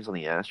 3 games on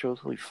the Astros?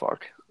 Holy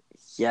fuck.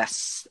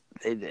 Yes,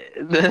 they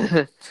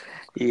did.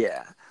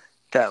 Yeah,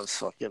 that was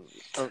fucking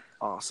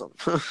awesome.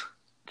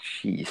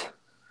 Jeez.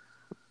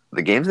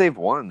 The games they've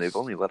won, they've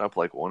only let up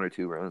like 1 or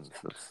 2 runs.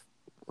 That's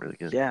really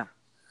good. Yeah.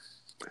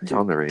 Dude,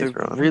 on the Rays, they're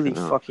bro. really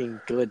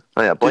fucking good.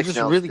 Oh yeah, Blake Snell's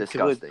just really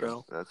disgusting. Good,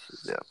 bro.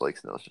 Blake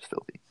Snell's just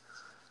filthy.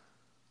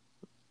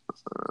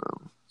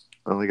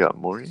 We got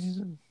more.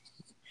 Yeah,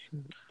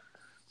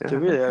 they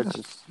really are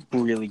just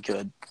really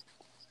good.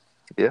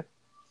 Yeah.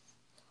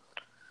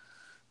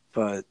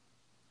 But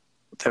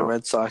the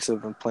Red Sox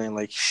have been playing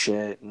like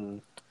shit,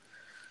 and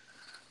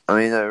I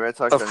mean the Red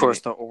Sox. Of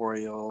course, the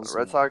Orioles.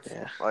 Red Sox,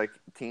 like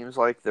teams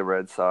like the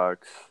Red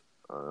Sox,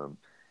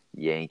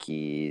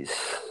 Yankees,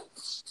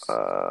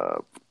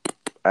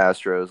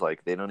 Astros,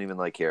 like they don't even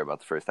like care about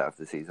the first half of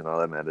the season. All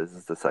that matters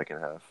is the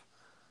second half.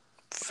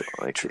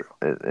 Like, true.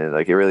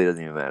 It really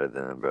doesn't even matter to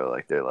them, bro.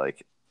 Like they're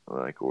like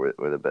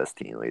we're the best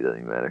team. Like it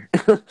doesn't even matter.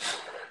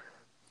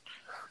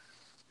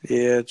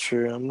 Yeah,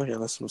 true. I'm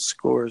looking at some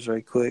scores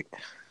right quick.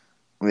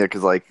 Yeah,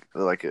 because like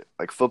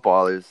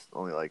football, there's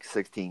only like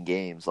 16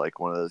 games. Like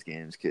one of those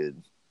games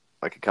could,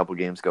 like a couple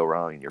games go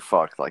wrong and you're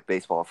fucked. Like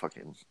baseball,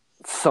 fucking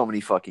so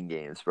many fucking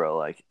games, bro.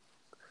 Like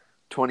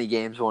 20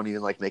 games won't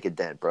even like make a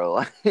dent, bro.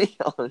 Like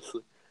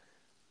honestly,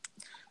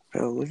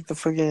 bro, look at the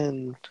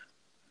fucking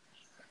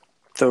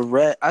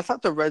I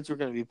thought the Reds were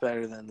gonna be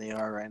better than they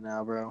are right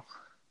now, bro.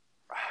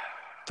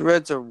 The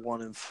Reds are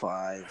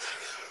 1-5.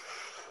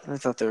 I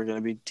thought they were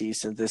gonna be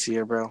decent this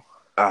year, bro.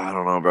 I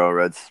don't know, bro.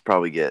 Reds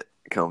probably get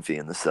comfy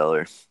in the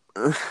cellar.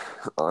 Yeah,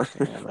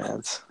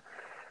 man.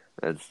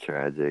 That's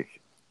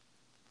tragic.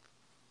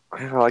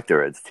 I like the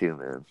Reds too,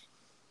 man.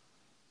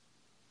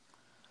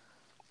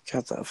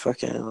 Got that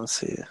fucking, let's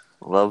see.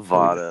 Love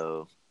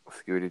Votto.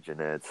 Scooter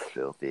Jeanette's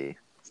filthy.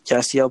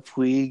 Yasiel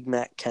Puig,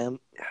 Matt Kemp.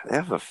 Yeah, they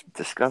have a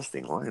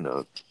disgusting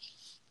lineup.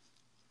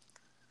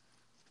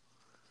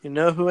 You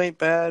know who ain't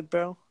bad,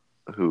 bro?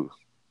 Who?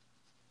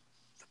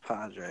 The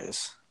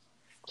Padres.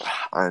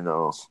 I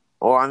know.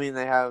 Well, I mean,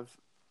 they have,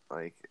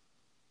 like,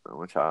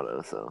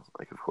 Machado, so,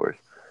 like, of course.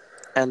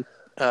 And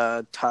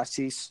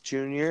Tatis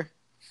Jr.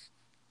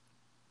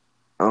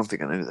 I don't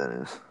think I know who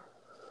that is.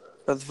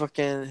 But the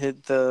fucking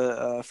hit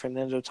the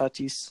Fernando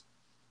Tatis.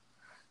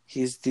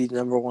 He's the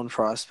number 1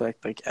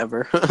 prospect, like,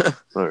 ever.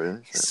 Oh,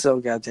 really? He's so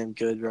goddamn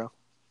good, bro.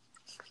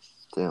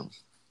 Damn.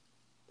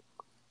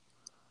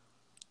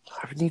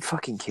 I need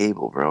fucking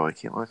cable, bro. I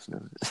can't watch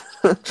none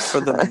of this.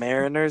 For the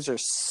Mariners are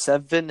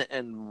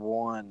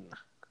 7-1.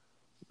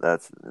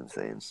 That's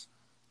insane.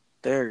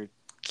 They're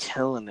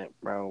killing it,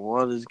 bro.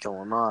 What is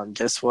going on?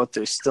 Guess what?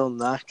 They're still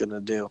not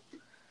gonna do.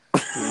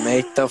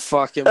 Make the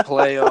fucking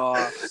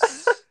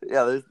playoffs.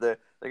 Yeah, they're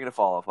gonna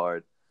fall off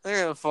hard.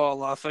 They're gonna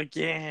fall off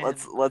again.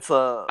 Let's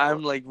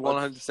I'm like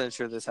 100%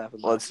 sure this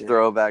happened. Let's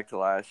throw back to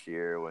last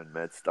year when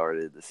Mets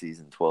started the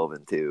season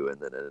 12-2 and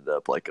then ended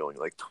up like going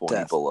like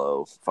 20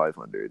 below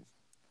 500.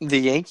 The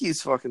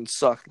Yankees fucking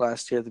sucked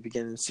last year at the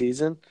beginning of the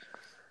season.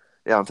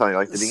 Yeah, I'm telling you,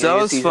 like the beginning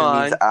of the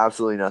season means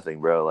absolutely nothing,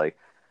 bro. Like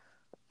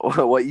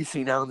what you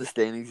see now in the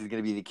standings is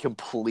gonna be the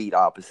complete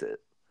opposite.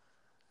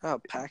 Oh,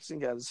 Paxton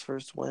got his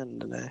first win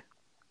today.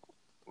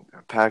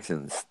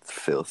 Paxton's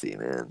filthy,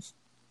 man.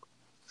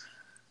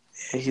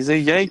 Yeah, he's a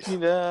Yankee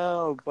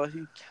now, but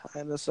he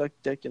kind of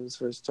sucked dick in his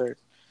first start.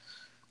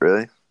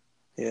 Really?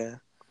 Yeah.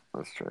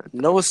 That's true.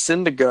 Noah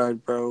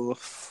Syndergaard, bro,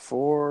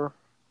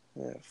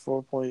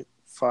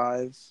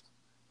 4.5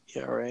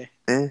 ERA.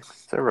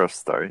 It's a rough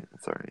start.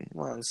 It's alright.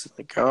 Wow,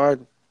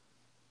 Syndergaard.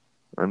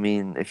 I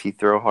mean, if you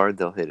throw hard,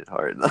 they'll hit it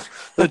hard.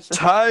 The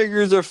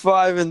Tigers are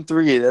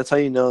 5-3. That's how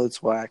you know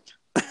it's whack.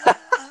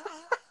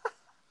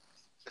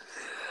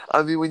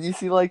 I mean, when you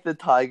see like the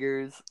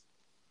Tigers,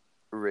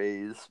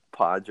 Rays,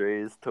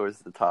 Padres towards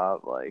the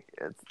top, like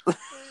it's.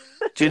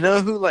 Do you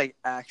know who like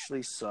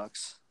actually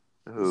sucks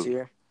this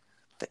year?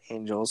 The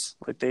Angels.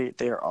 Like they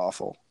are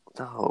awful.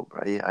 Oh,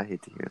 bro, yeah, I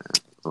hate to hear that.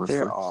 Honestly.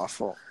 They're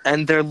awful,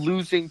 and they're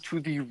losing to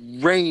the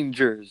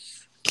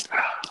Rangers.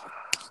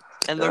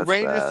 And the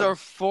Rangers are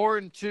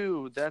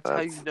 4-2. That's how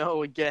you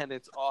know. Again,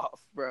 it's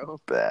off, bro.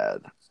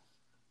 Bad.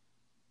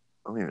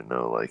 I don't even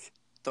know. Like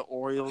the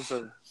Orioles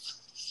are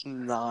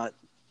not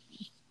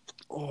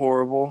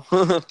horrible.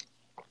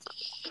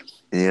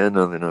 Yeah,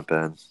 no, they're not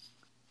bad.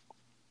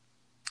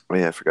 Oh,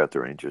 yeah, I forgot the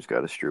Rangers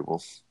got a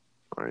Struble.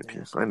 R.I.P.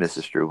 Yeah. I miss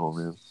a Struble,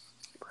 man.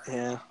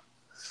 Yeah.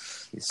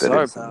 He's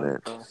better than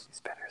that.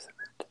 He's better than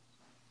that.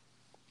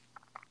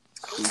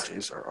 Blue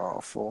Jays are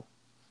awful.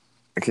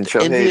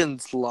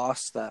 Indians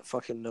lost that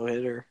fucking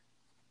no-hitter.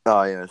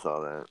 Oh, yeah, I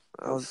saw that.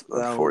 That was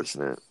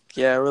unfortunate.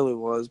 Yeah, it really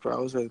was, bro. I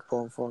was really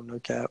pulling for him, no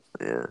cap.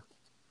 Yeah.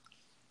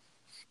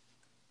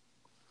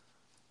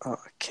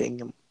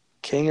 Kingham.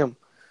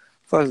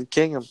 Fucking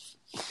Kingham.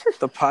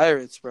 The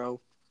Pirates,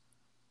 bro.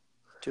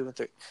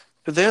 2-3.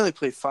 But they only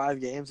played 5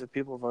 games, and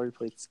people have already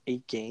played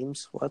 8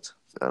 games. What?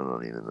 I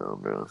don't even know,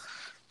 bro.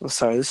 I'm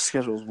sorry, this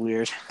schedule is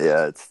weird.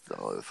 Yeah, it's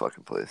all over the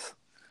fucking place.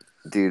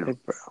 Dude, hey,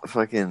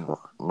 fucking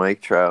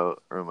Mike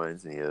Trout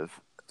reminds me of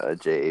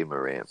J.A.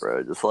 Morant,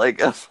 bro. Just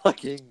like a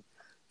fucking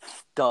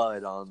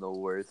stud on the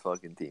worst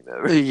fucking team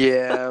ever.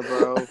 Yeah,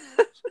 bro.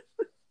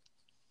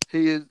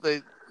 He is,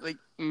 like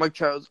Mike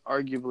Trout is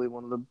arguably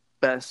one of the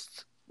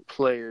best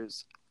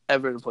players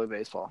ever to play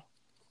baseball.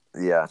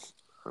 Yeah.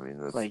 I mean,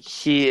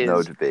 that's he is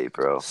no debate,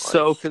 bro.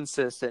 So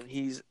consistent.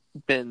 He's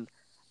been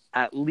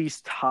at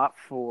least top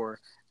 4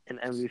 in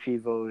MVP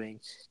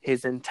voting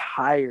his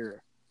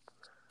entire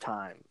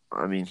time.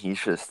 I mean, he's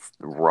just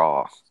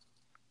raw.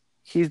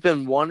 He's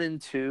been 1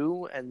 and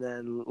 2, and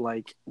then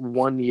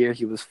 1 year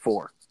he was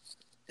 4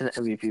 in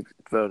MVP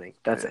voting.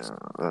 That's it.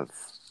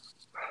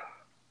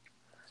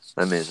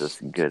 That man's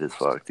just good as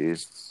fuck,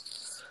 dude.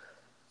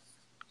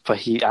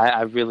 But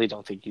I really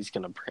don't think he's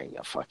gonna bring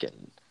a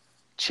fucking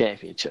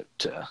championship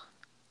to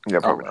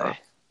probably LA. Not.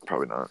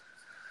 Probably not.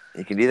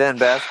 You can do that in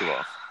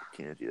basketball.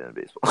 You can't do that in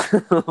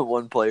baseball.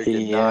 One player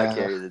cannot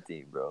carry the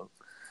team, bro.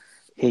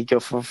 He'd go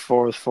for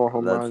 4 with 4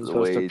 home runs,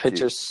 but if the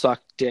pitchers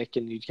suck dick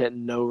and you'd get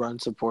no run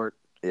support.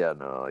 Yeah,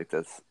 no, you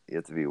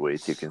have to be way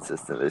too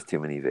consistent. There's too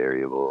many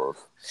variables.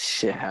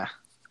 Yeah.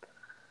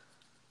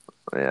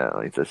 Yeah,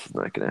 that's just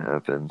not gonna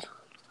happen.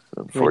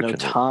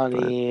 Unfortunately.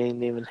 Ohtani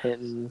ain't even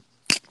hitting.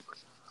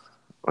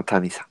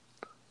 Ohtani's.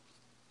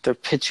 Their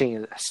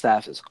pitching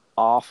staff is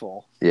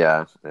awful.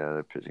 Yeah,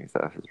 their pitching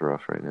staff is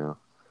rough right now.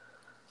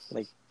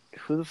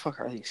 Who the fuck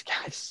are these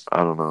guys? I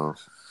don't know.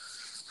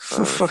 Who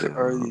the fuck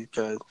are these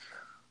guys?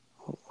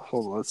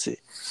 Hold on, let's see.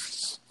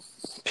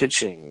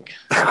 Pitching.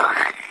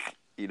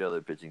 You know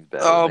their pitching's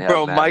bad. Oh,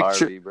 bro,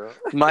 bro.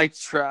 Mike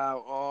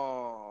Trout.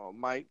 Oh,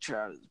 Mike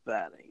Trout is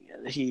batting,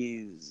 and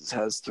he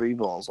has 3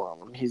 balls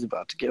on him. He's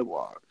about to get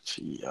walked.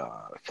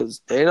 Yeah,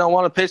 because they don't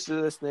want to pitch to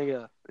this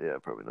nigga. Yeah,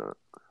 probably not.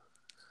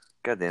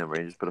 Goddamn,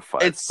 Rangers put a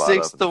 5 it's spot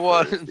 6 up to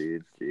 1. First,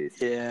 dude. Jeez.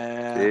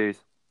 Yeah. Jeez.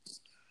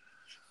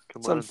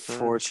 It's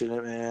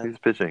unfortunate, man. Who's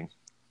pitching?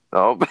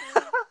 Oh.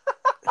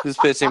 Who's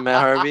pitching,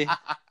 Matt Harvey?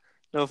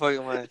 No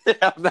fucking way.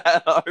 Yeah,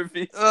 Matt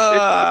Harvey.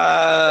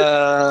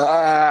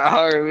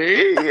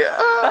 Harvey.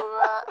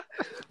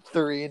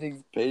 3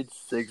 innings, pitched,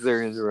 6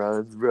 earned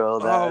runs, bro.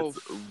 That's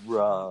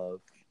rough.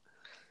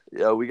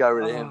 Yeah, we got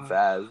rid of him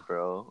fast,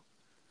 bro.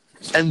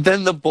 And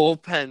then the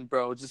bullpen,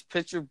 bro. Just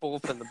pitch your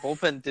bullpen. The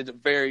bullpen did a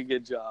very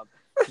good job.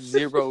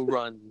 0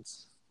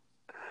 runs.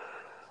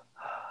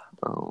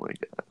 Oh, my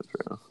God,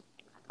 bro.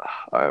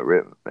 All right,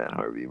 rip Matt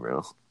Harvey,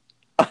 bro.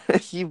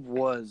 He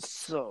was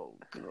so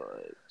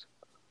good.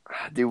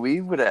 Dude,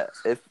 we would have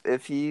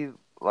if he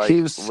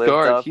he was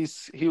scarred. Up...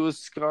 He was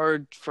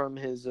scarred from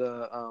his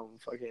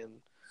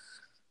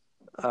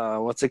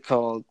what's it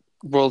called?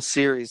 World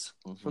Series.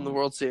 Mm-hmm. From the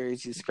World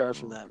Series, he's scarred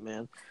from that,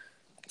 man.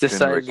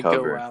 Decided to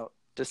go out.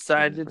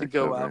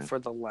 Go out for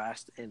the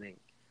last inning.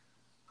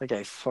 Like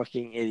a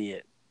fucking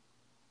idiot.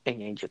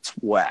 And gets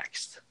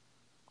waxed.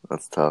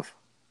 That's tough.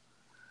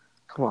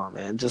 Come on,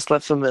 man. Just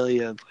let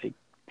Familia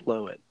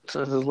blow it.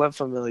 Just let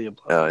Familia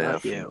blow it. Oh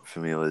yeah,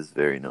 Familia is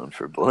very known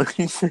for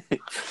blowing.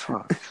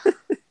 Fuck.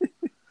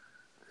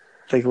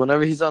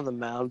 Whenever he's on the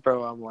mound,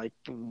 bro, I'm like,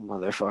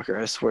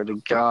 motherfucker, I swear to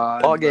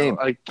God. All game.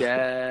 Bro,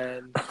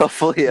 again.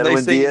 Hopefully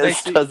Edwin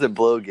Diaz doesn't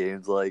blow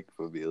games like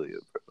Familia,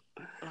 bro.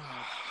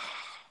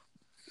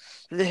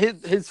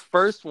 His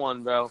first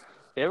one, bro,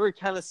 they were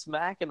kind of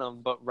smacking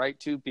him, but right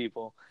to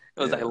people. It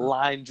was a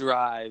line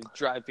drive,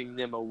 driving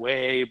them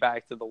away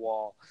back to the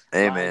wall.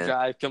 Hey, line man.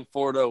 Drive,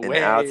 Conforto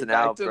away outs and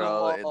out, to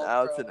bro. The wall,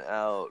 outs and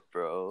out,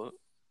 bro.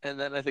 And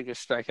then I think a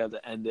strikeout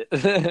to end it.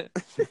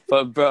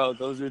 But, bro,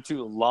 those are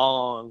 2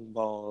 long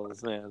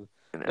balls, man.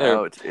 An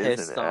out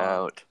is an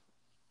out.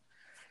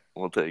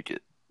 We'll take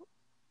it.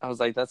 I was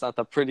like, that's not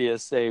the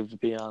prettiest save, to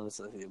be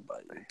honest with you,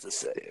 but it's a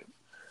save.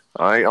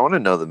 I want to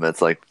know the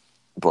Mets,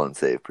 blown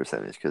save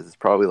percentage, because it's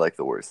probably,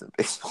 the worst in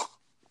baseball.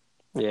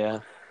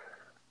 Yeah.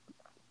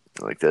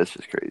 That's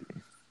just crazy.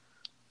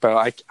 Bro,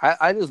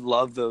 I just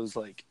love those,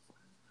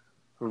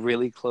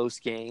 really close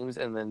games,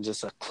 and then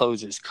just a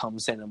closer just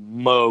comes in and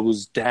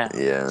mows down.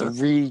 Yeah.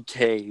 3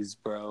 Ks,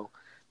 bro.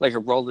 Like a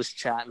Aroldis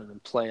Chapman in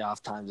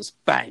playoff time,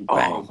 just bang,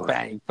 bang,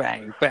 bang,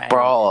 bang, bang.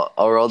 Bro,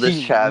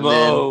 Aroldis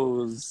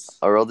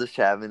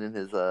Chapman in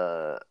his,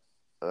 I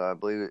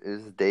believe it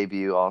was his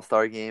debut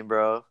All-Star game,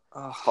 bro.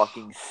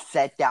 Fucking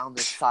set down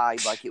the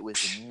side like it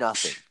was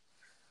nothing.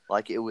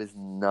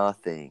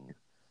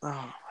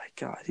 Oh, my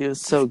God. He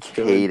was so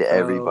good, Teed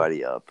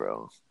everybody up,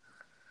 bro.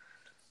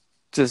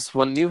 Just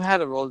when you had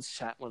Aroldis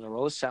Chapman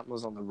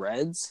was on the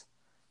Reds,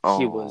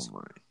 he was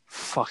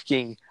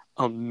fucking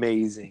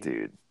amazing.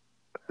 Dude,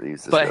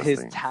 But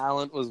his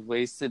talent was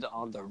wasted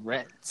on the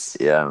Reds.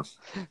 Yeah.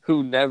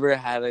 Who never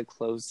had a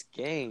close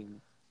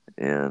game.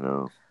 Yeah, I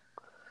know.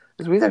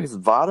 It's weird because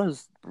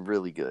Votto's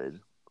really good.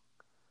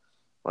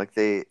 Like,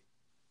 I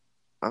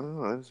don't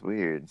know, it was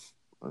weird.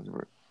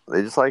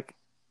 They just, like,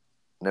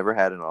 never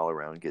had an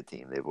all-around good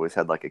team. They've always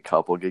had, like, a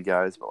couple good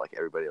guys, but, like,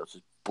 everybody else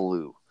just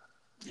blew.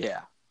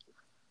 Yeah.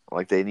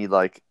 Like, they need,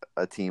 like,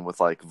 a team with,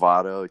 like,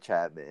 Votto,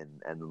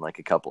 Chapman, and then, like,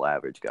 a couple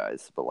average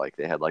guys. But, like,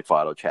 they had, like,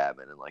 Votto,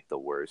 Chapman, and, like, the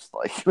worst,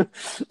 like,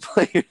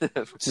 players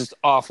ever. Just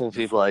awful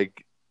people. Just,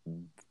 like,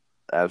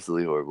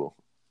 absolutely horrible.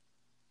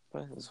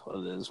 That is what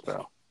it is,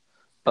 bro.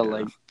 But,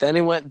 like, then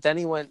he went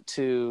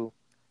to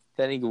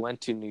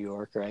New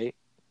York, right?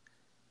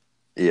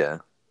 Yeah.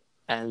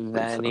 And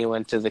then he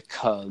went to the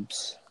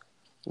Cubs.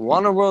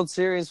 Won a World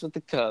Series with the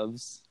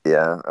Cubs.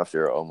 Yeah,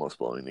 after almost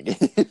blowing the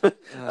game.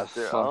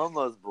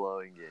 Almost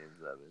blowing Game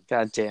 7.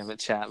 God damn it,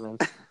 Chapman.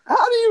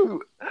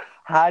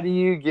 How do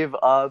you give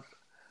up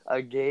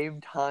a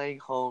game-tying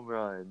home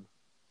run?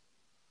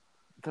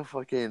 The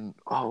fucking...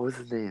 Oh, what's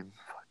his name?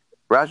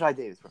 Rajai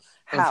Davis, bro.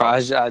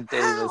 Rajai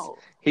Davis.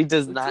 He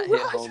does not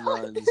hit home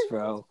runs,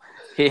 bro.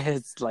 He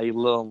hits, like,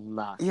 little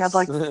knocks. He had,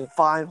 like,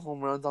 5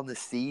 home runs on the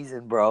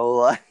season, bro.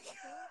 Like...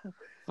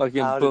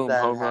 Fucking boom,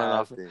 home run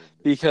off.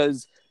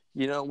 Because,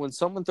 you know, when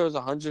someone throws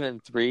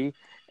 103,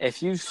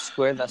 if you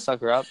square that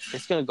sucker up,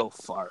 it's going to go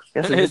far.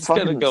 Yeah, so it's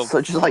going to go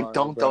far. Just, like,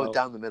 don't throw it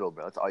down the middle,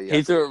 bro. That's all you have.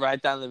 He threw it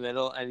right down the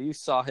middle, and you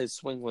saw his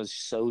swing was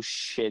so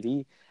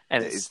shitty,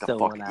 and it still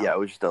went out. Yeah, it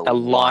was just a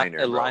line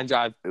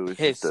drive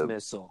piss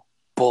missile.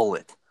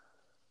 Bullet.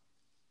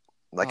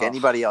 Like,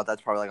 anybody else,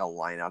 that's probably like a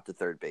line out to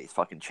third base.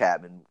 Fucking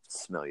Chapman,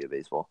 smell you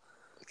baseball.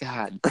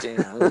 God damn,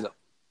 it was a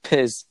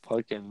piss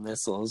fucking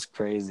missile. It's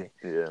crazy.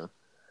 Yeah.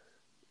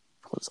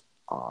 It was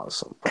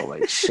awesome, bro.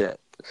 Like, shit.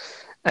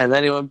 And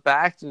then he went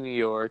back to New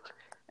York,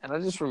 and I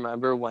just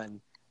remember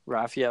when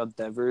Rafael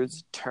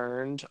Devers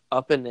turned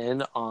up and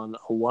in on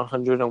a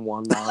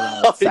 101 mile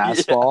an hour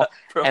fastball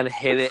and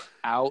hit it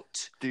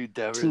out to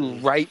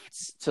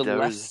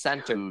left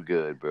center. Too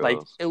good, bro. Like,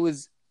 it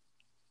was.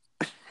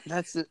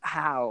 That's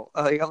how.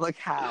 Like, I'm like,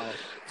 how?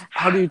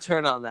 How do you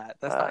turn on that?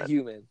 That's not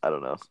human. I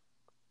don't know.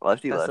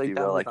 Lefty,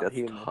 bro. Like, that's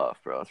human. Tough,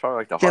 bro. That's probably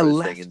like the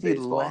hardest thing in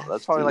baseball.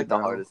 That's probably like the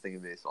hardest thing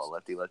in baseball.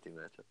 Lefty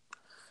matchup.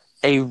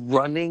 A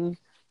running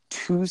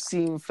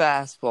 2-seam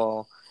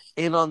fastball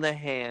in on the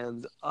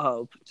hand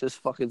up,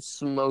 just fucking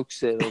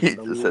smokes it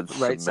over the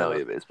right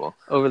side. Baseball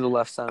over the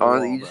left side.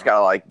 You just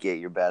gotta like get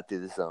your bat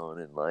through the zone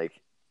and like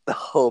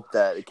hope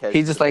that it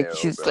catches. He's like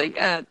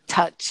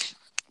touch.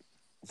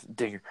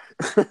 Dinger.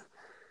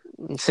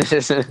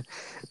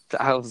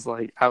 I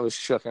was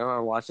shook. I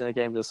remember watching the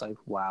game, just like,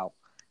 wow,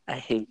 I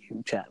hate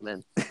you,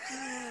 Chapman.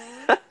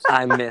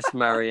 I miss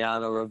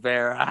Mariano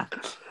Rivera.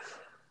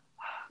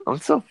 I'm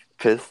so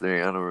pissed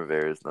Mariano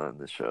Rivera's not in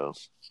the show.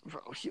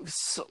 Bro, he was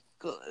so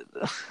good. I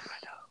know.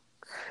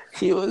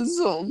 He was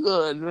so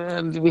good,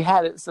 man. We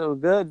had it so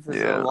good for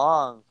so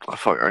long.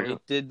 We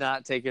did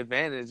not take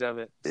advantage of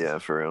it. Yeah,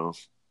 for real.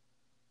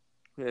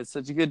 We had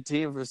such a good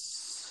team for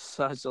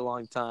such a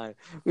long time.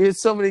 We had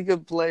so many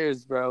good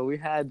players, bro. We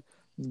had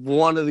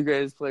one of the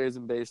greatest players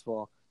in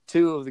baseball,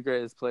 2 of the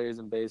greatest players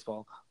in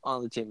baseball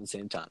on the team at the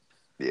same time.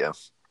 Yeah.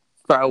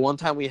 Bro, one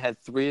time we had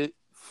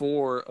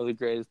 4 of the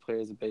greatest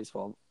players in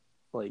baseball,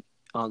 like,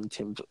 on the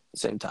team at the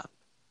same time.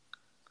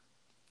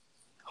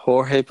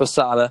 Jorge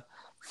Posada,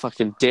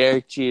 fucking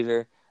Derek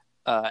Jeter,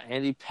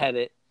 Andy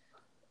Pettit,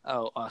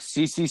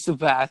 CC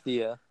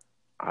Sabathia.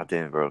 Oh,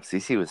 damn, bro.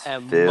 CC was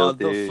and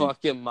filthy.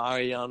 Motherfucking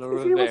Mariano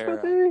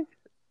Rivera.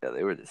 Yeah,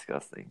 they were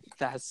disgusting.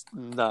 That's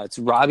nuts.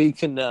 Robbie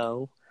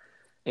Cano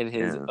in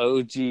his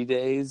OG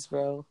days,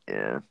 bro.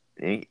 Yeah.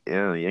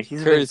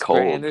 Yankees Curtis been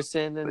cold.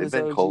 Granderson in his OG days.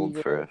 They've been cold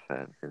for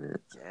a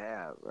minute.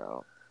 Yeah,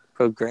 bro.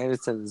 Bro,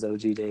 Granderson in his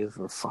OG days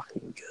were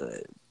fucking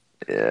good.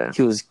 Yeah.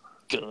 He was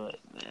good,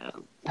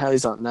 man.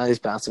 Now he's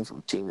bouncing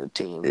from team to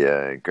team.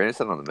 Yeah,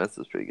 Granderson on the Mets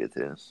was pretty good,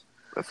 too.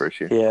 The first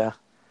year. Yeah.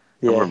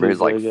 I remember his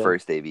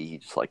first debut, he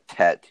just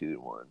tattooed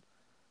one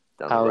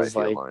down the right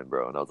field line,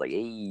 bro. And I was like,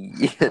 hey,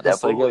 that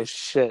boy. Oh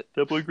shit.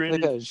 That boy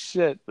Grandy. Oh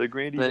shit. The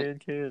Grandy man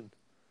can.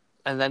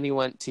 And then he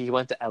went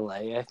to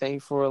LA, I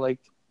think, for a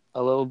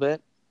little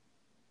bit.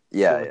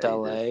 Yeah. He went to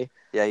LA.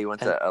 Yeah, he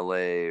went to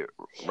LA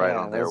right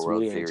on their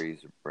World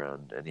Series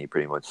run, and he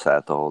pretty much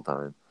sat the whole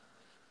time.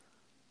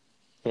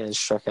 Yeah, and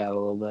struck out a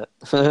little bit.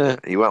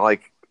 He went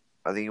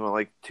I think he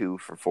went 2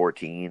 for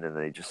 14, and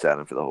they just sat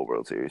him for the whole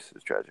World Series. It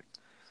was tragic.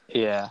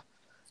 Yeah.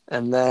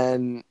 And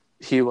then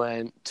he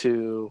went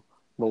to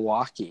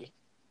Milwaukee.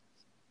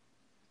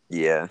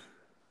 Yeah.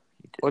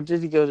 Or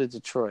did he go to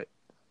Detroit?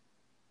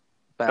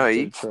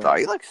 He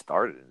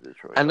started in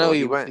Detroit. I know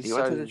he went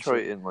to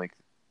Detroit in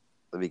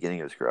the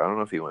beginning of his career. I don't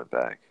know if he went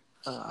back.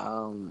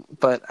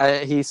 But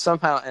he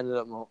somehow ended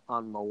up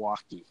on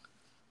Milwaukee.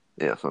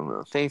 Yeah,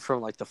 somehow. I think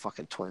from the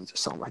fucking Twins or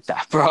something like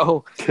that,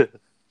 bro.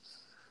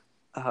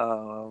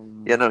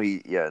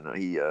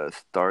 He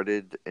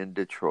started in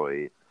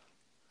Detroit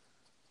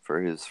for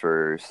his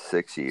first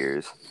 6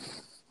 years.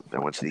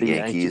 Then went to the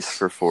Yankees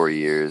for 4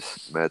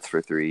 years, Mets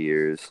for 3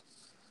 years,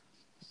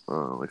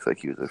 Looks like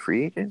he was a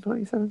free agent in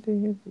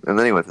 2017, and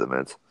then he went to the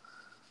Mets.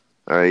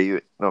 All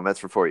right, Mets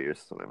for 4 years.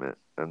 That's what I meant.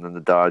 And then the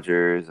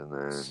Dodgers, and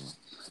then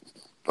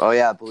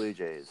Blue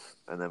Jays,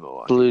 and then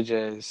Milwaukee. Blue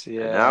Jays,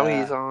 yeah. And now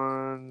he's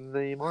on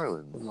the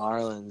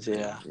Marlins.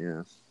 Yeah.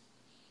 Yeah.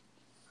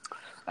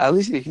 At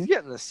least he's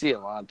getting to see a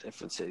lot of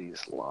different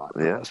cities a lot.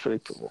 Yeah, that's pretty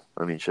cool.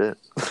 I mean, shit.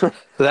 But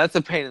that's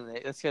a pain in the.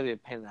 That's gotta be a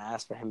pain in the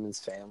ass for him and his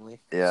family.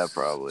 Yeah,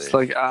 probably. It's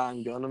like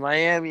I'm going to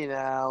Miami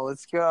now.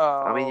 Let's go.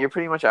 I mean, you're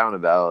pretty much out and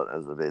about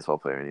as a baseball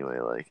player anyway.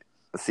 Like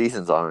the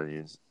season's on, and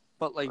you.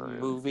 But like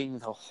moving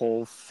the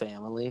whole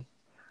family.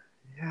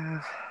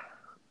 Yeah,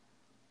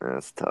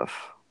 that's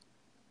tough.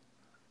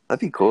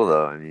 That'd be cool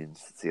though. I mean,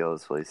 see all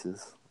those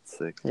places. It's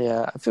sick.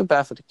 Yeah, I feel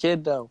bad for the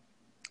kid though.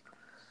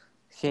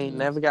 He ain't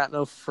never got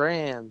no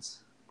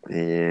friends.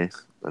 Yeah,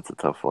 that's a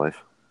tough life.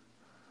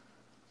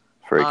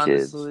 For a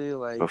kid.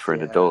 Like, but for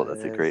an adult,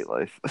 that's a great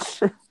life.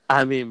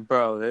 I mean,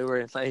 bro, they were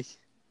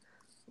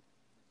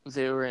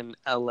in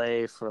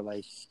LA for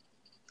like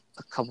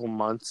a couple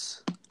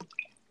months.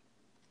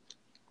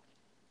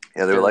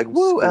 Yeah, they were like,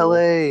 "Woo,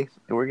 LA!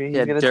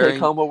 He's gonna take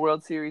home a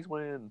World Series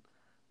win."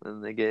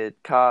 Then they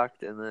get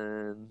cocked and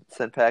then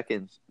sent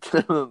packing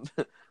to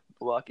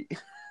Milwaukee.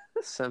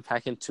 Sent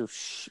packing to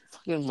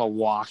fucking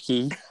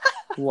Milwaukee.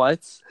 What?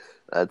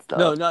 That's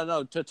tough.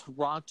 No, to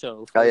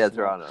Toronto. Oh yeah,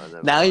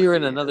 Toronto. Now you're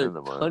in another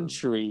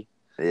country.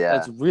 Yeah,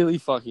 that's really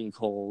fucking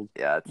cold.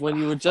 Yeah, when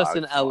you were just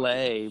in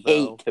LA, bro.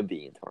 Hate to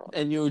be in Toronto.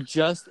 And you were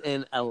just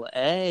in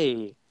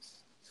LA.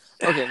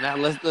 Okay, now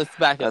let's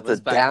back up. That's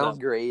a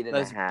downgrade and a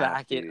half. Let's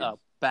back it up.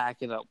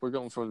 Back it up. We're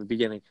going from the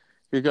beginning.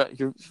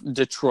 You're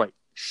Detroit,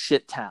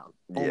 shit town.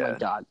 Oh my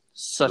god,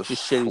 such a shitty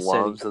city.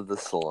 Slums of the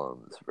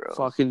slums, bro.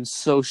 Fucking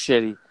so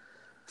shitty.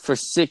 For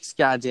 6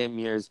 goddamn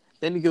years.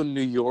 Then you go to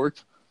New York.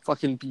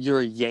 Fucking, you're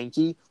a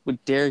Yankee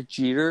with Derek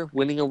Jeter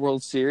winning a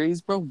World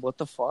Series, bro. What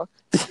the fuck?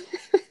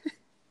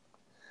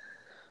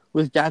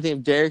 With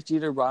goddamn Derek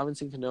Jeter,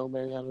 Robinson Cano,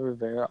 Mariano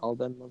Rivera, all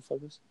them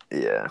motherfuckers.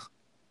 Yeah.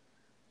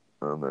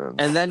 Oh man.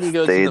 And then you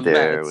go to the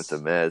Mets. With the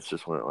Mets,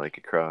 just went like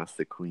across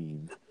the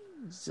Queens.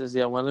 Says,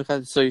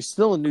 so you're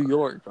still in New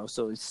York, bro.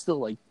 So it's still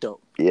like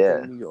dope.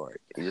 Yeah. New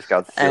York. You just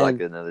got to see like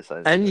another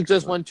side. And you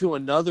just went to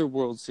another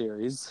World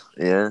Series.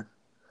 Yeah.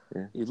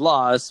 You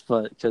lost,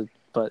 but you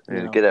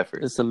know, good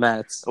effort. It's the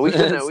Mets. We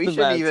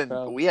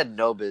had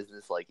no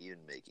business like even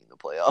making the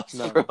playoffs.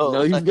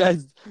 No, you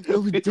guys.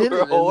 No, we didn't.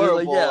 Were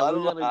horrible. Like, I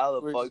don't know how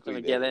the fuck we're just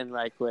gonna get in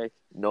right quick.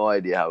 No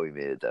idea how we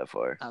made it that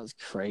far. That was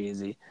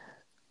crazy.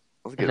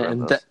 That was a good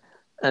run,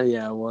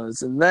 yeah, it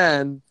was. And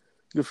then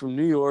you go from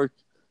New York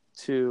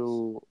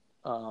to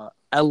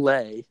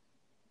L.A.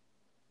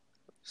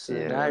 So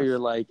now you're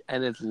like,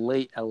 and it's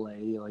late LA.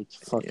 You're like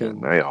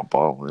fucking. Yeah, now you're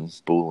balling,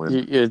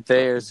 booling. You're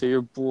there, so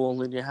you're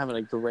booling. You're having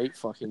a great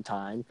fucking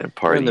time. And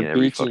partying the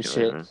beach and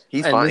shit.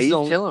 He's fine. He's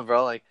chilling,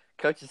 bro. Like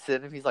coach is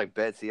sitting him. He's like,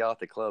 "Bet, see you off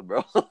the club,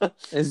 bro."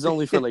 It's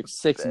only for like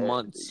 6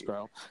 months,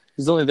 bro.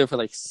 He's only there for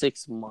like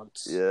 6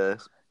 months. Yeah.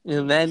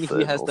 And then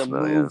he has to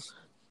move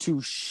to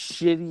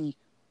shitty.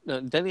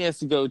 Then he has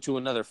to go to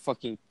another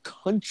fucking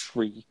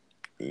country.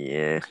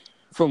 Yeah.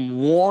 From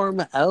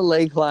warm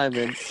LA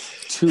climate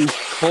to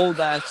cold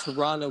ass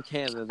Toronto,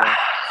 Canada.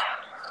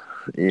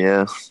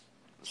 Yeah,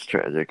 it's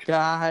tragic.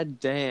 God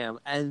damn!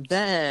 And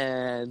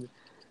then,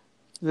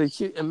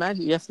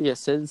 imagine you have to get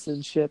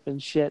citizenship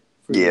and shit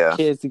for your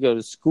kids to go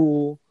to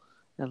school,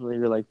 and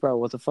you're like, bro,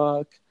 what the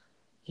fuck?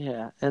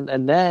 Yeah,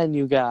 and then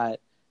you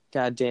got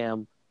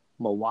goddamn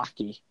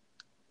Milwaukee.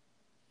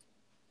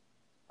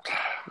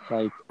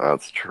 Like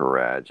that's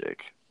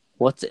tragic.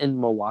 What's in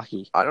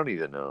Milwaukee? I don't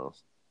even know.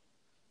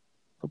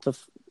 What the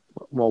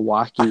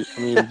Milwaukee? I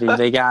mean,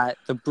 they got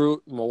the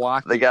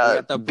Milwaukee. They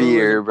got the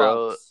beer,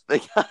 bro. They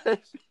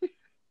got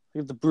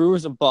the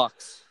Brewers and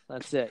Bucks.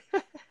 That's it.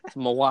 It's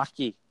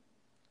Milwaukee.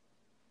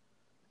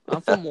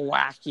 I'm from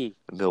Milwaukee.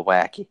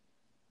 Milwaukee.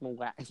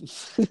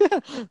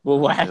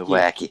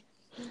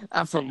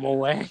 I'm from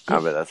Milwaukee. I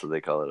bet that's what they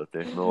call it up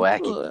there.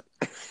 Milwaukee.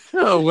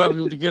 Oh,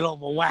 welcome to get on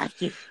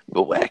Milwaukee.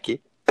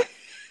 Milwaukee.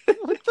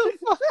 What the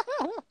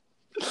fuck?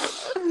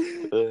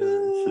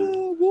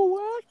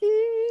 Milwaukee.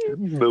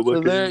 So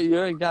there,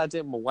 you're in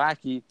goddamn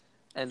Milwaukee,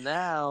 and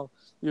now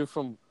you're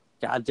from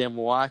goddamn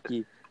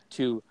Milwaukee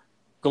to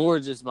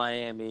gorgeous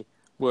Miami,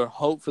 where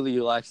hopefully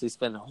you'll actually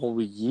spend a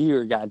whole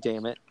year.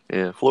 Goddamn it.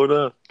 Yeah,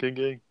 Florida,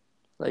 gang.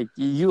 Like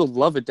you'll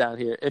love it down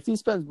here. If he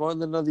spends more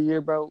than another year,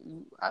 bro,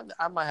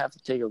 I might have to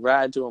take a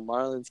ride to a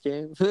Marlins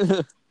game.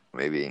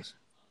 Maybe.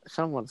 I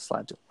kind of want to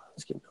slide to a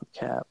Marlins game. No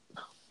cap.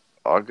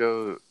 I'll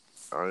go.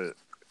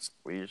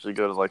 We usually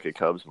go to like a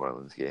Cubs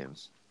Marlins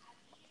games.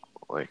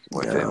 Like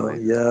my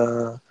family.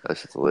 Yeah.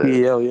 That's just lit.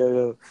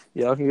 Yo.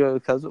 Y'all can go to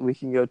Cubs. We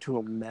can go to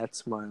a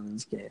Mets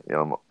Marlins game.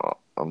 Yeah,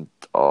 I'm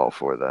all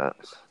for that.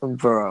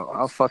 Bro,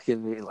 I'll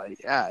fucking be like,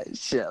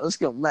 shit, let's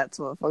go Mets,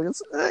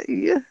 motherfuckers.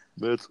 Yeah.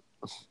 Mets,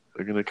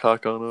 they're gonna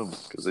cock on them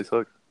because they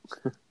suck.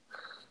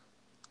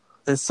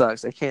 It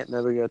sucks. I can't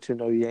never go to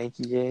no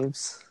Yankee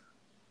games.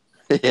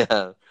 Yeah,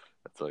 that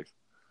sucks.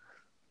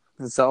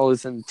 It's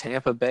always in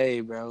Tampa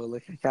Bay, bro.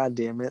 Like, god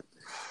damn it.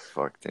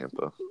 Fuck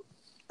Tampa.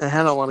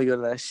 I don't want to go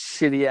to that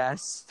shitty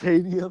ass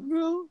stadium,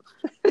 bro.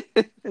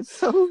 It's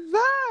so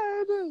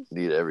bad.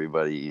 Need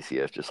everybody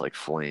ECF just like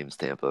flames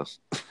Tampa.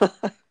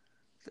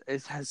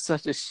 It has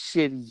such a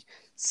shitty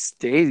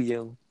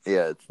stadium.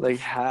 Yeah, it's like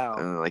how?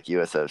 And like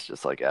USF's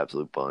just like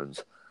absolute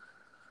buns.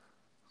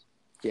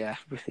 Yeah, it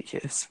really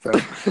is, bro.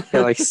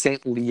 Yeah, like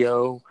St.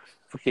 Leo,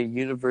 fucking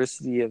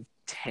University of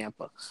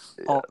Tampa,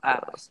 all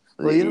ass.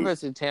 Well,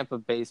 University of Tampa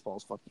baseball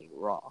is fucking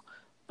raw,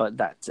 but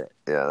that's it.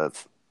 Yeah,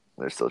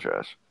 they're still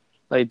trash.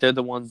 Like they're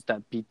the ones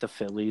that beat the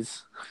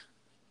Phillies.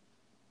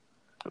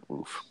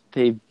 Oof.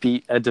 They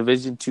beat a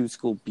Division II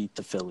school. Beat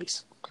the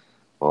Phillies.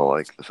 Well,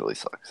 like the Phillies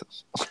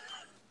sucks.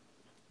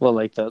 Well,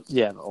 like the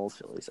old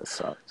Phillies that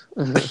sucked.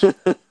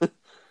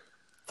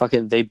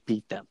 Fucking, they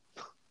beat them.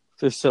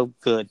 They're so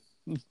good.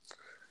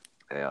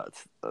 Yeah,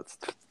 that's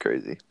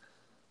crazy.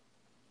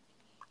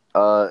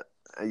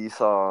 You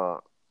saw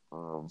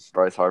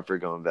Bryce Harper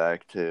going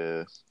back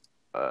to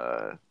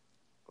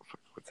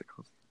what's it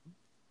called?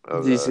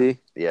 DC.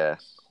 Yeah,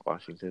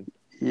 Washington.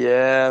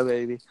 Yeah,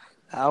 baby.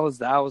 That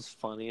was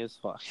funny as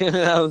fuck.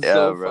 That was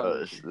so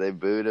bro. funny. They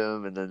booed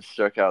him and then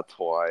struck out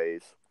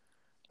twice,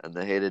 and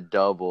they hit a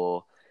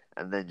double,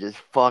 and then just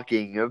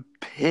fucking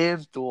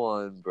pimped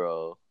one,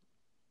 bro.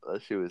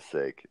 That shit was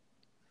sick.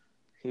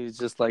 He was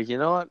just like, you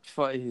know what?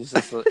 He was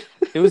just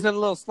he was in a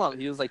little slump.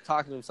 He was like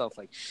talking to himself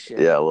like, shit.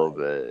 Yeah, a little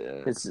bit.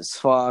 Yeah. This is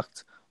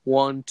fucked.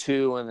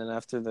 1-2, and then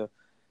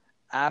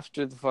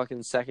after the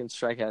fucking second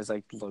strike, I was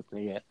like, look,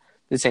 nigga,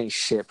 this ain't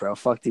shit, bro.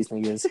 Fuck these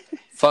niggas.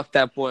 Fuck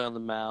that boy on the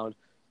mound.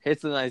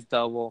 Hits a nice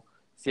double.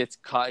 Gets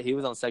caught. He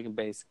was on second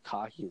base,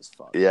 cocky as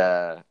fuck.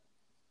 Yeah.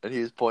 And he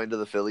was pointing to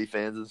the Philly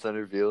fans in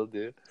center field,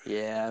 dude.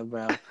 Yeah,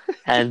 bro.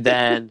 And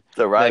then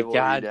the rivalry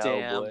goddamn,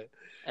 now, boy.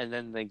 And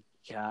then the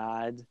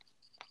goddamn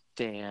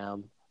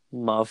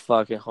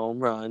motherfucking home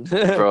run,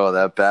 bro.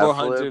 That bat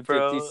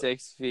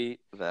 456 feet.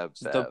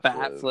 The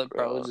bat flip,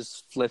 bro.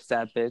 Just flips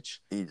that bitch.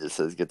 He just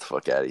says, "Get the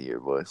fuck out of here,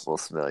 boy. We'll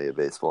smell you,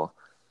 baseball."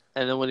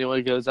 And then when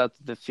he goes out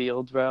to the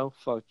field, bro,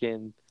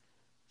 fucking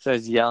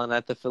starts yelling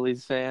at the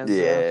Phillies fans.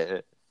 Yeah.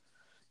 Bro.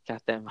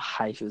 Goddamn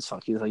hype as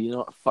fuck. He was like, you know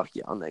what? Fuck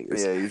y'all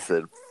niggas. Yeah, he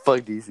said,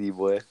 "Fuck DC,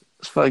 boy.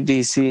 Fuck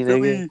DC,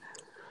 nigga."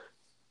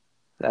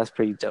 That's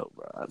pretty dope,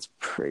 bro. That's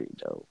pretty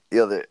dope.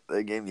 Yeah,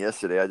 the game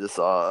yesterday, I just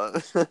saw.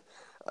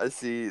 I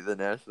see the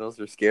Nationals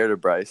are scared of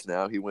Bryce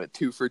now. He went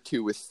 2 for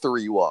 2 with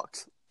 3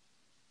 walks.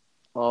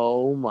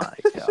 Oh my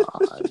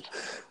god.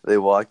 They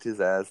walked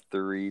his ass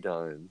 3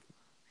 times.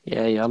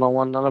 Yeah, y'all don't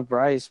want none of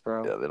Bryce,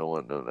 bro. Yeah, they don't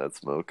want none of that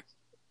smoke.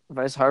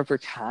 Bryce Harper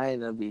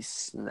kind of be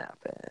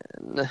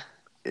snapping.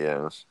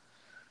 Yeah.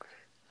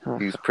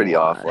 He was pretty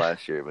off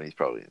last year, but he's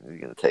going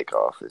to take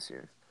off this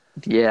year.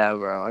 Yeah,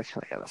 bro. I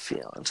kind of got a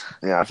feeling.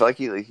 Yeah, I feel like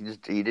he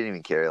didn't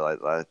even carry like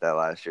that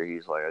last year.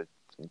 He's like,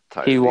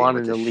 he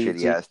wanted to leave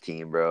shitty ass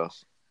team, bro.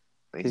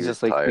 He's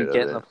just like, we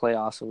get in the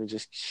playoffs and we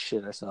just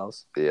shit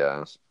ourselves.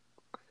 Yeah.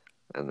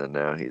 And then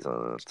now he's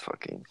on a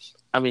fucking...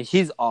 I mean,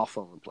 he's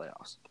awful in the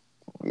playoffs.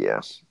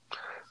 Yeah.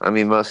 I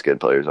mean, most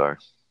good players are.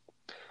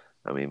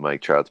 I mean,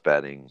 Mike Trout's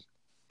batting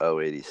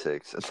 .086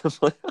 in the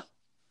playoffs.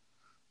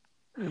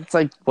 It's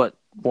like, what,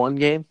 one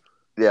game?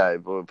 Yeah, he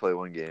played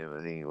one game.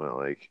 I think he went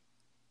like...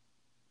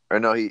 Or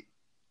no,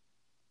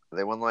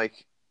 they won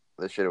like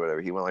this shit or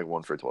whatever. He went like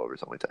 1 for 12 or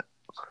something like that.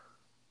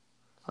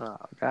 Oh,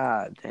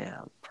 god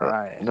damn.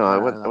 Right. No,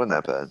 it wasn't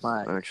that bad.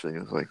 Actually,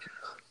 it was like...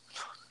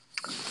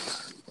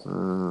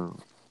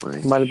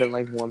 It might have been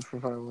like 1 for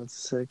 5, 1 for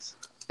 6.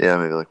 Yeah,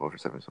 maybe like 1 for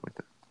 7 or something like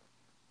that.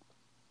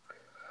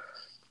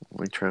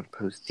 We try to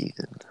post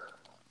Ethan.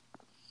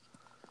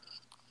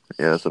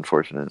 Yeah, that's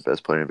unfortunate.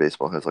 Best player in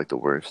baseball has like the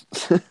worst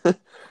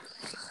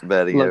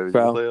batting average in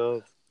the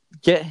playoffs.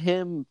 Get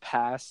him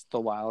past the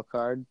wild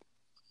card.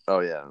 Oh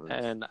yeah,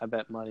 and I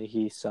bet money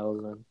he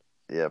sells them.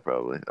 Yeah,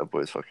 probably. That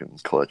boy's fucking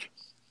clutch.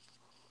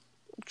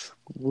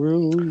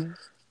 True.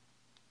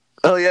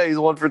 Oh yeah, he's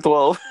 1 for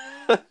 12.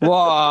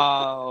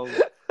 Wow.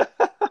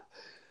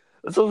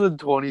 This was in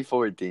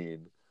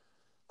 2014.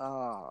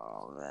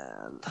 Oh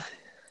man,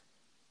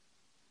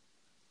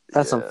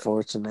 that's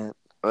unfortunate.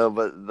 Well,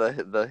 but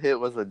the hit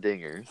was a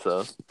dinger,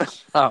 so.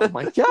 Oh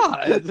my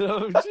god!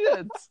 Oh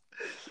shit!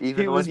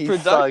 Even when he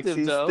sucks,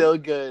 he's still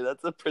good.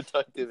 That's a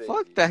productive.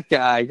 Fuck that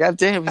guy! God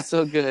damn, he's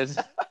so good.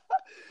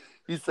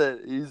 He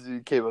said he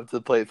came up to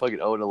the plate fucking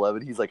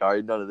 0-11. He's like, all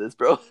right, none of this,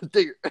 bro.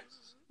 Dinger.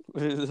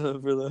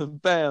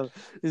 Bam.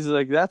 He's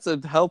like, that's a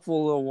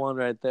helpful little one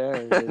right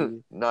there.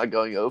 Not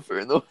going over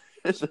in the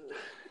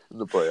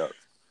playoffs.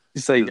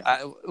 He's like,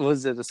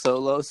 was it a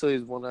solo? So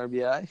he's 1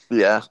 RBI.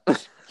 Yeah.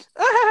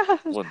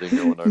 1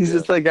 dinger, 1 RBI. He's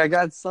just like, I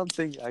got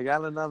something. I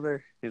got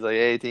another. He's like,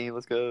 hey team,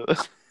 let's go.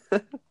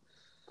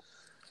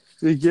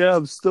 Like, yeah,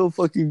 I'm still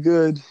fucking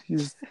good.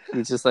 He's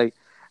just like,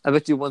 I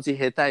bet you once he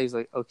hit that, he's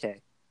like,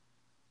 okay,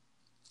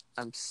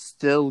 I'm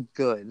still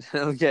good.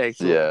 Okay,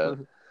 cool. Yeah.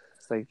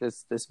 It's like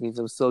this means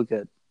I'm still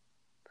good.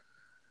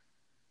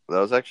 That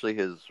was actually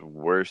his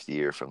worst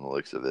year from the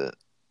looks of it.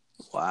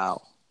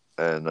 Wow.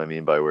 And I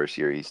mean, by worst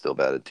year, he still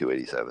batted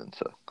 .287.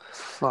 So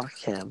fuck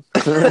him.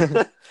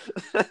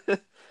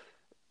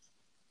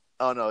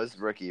 Oh no, his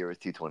rookie year was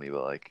 220,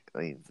 but like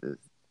he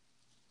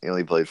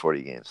only played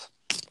 40 games,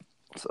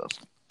 so.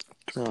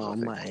 Oh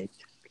my.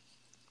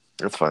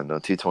 That's fine though.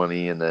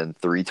 220 and then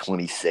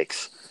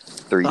 326,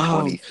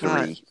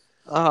 323.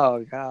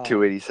 Oh god.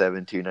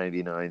 287,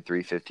 299,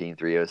 315,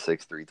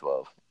 306,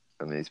 312.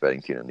 And then he's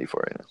batting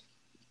 294 right now.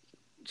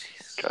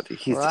 God, dude,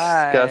 he's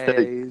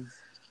disgusting.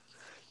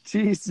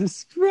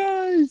 Jesus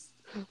Christ.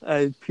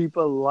 I peep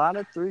a lot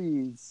of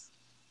threes.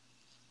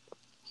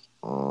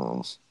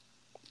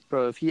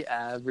 Bro, if he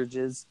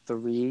averages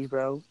 3,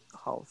 bro,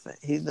 Hall of Fame.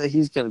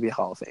 He's going to be a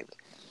Hall of Famer.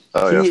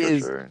 Oh, yeah, for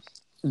sure.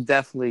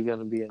 Definitely going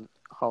to be a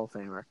Hall of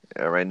Famer.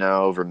 Yeah, right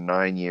now, over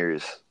 9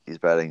 years, he's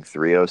batting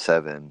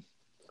 307.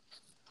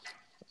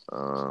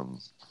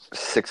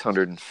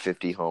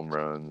 650 home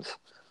runs,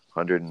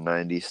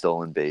 190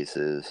 stolen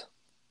bases.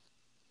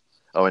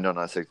 Oh, wait, no,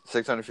 not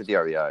 650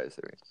 RBIs.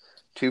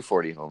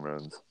 240 home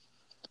runs.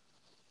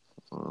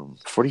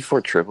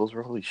 44 triples,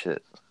 bro. Holy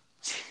shit.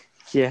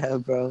 Yeah,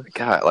 bro.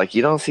 God, like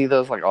you don't see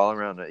those like all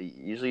around.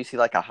 Usually, you see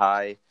like a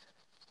high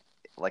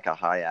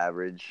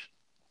average,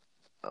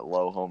 a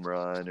low home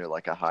run, or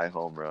like a high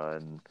home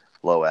run,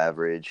 low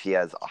average. He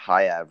has a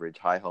high average,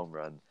 high home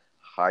run,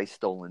 high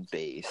stolen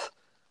base.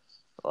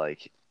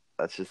 Like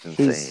that's just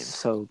insane. He's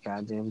so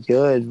goddamn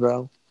good,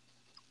 bro.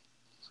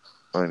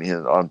 I mean,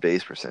 his on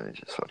base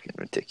percentage is fucking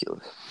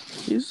ridiculous.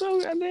 He's so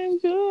goddamn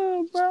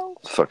good, bro.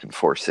 It's fucking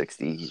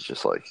 460. He's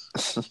just like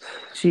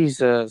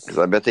Jesus. Because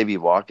I bet they be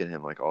walking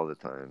him like all the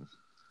time.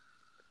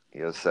 He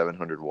has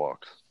 700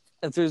 walks.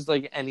 If there's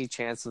like any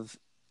chance of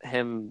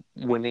him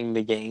winning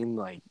the game,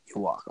 like you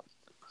walk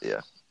him.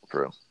 Yeah,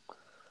 for real.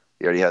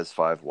 He already has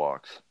 5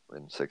 walks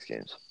in 6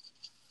 games.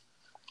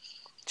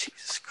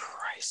 Jesus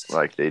Christ!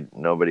 Like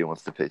nobody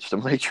wants to pitch to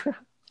Mike Trout,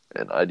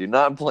 and I do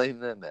not blame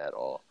them at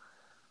all.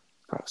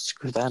 Bro,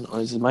 screw that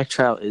noise. Mike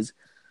Trout is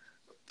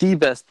the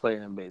best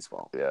player in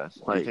baseball. Yeah.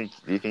 Like, do you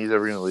think he's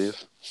ever gonna leave?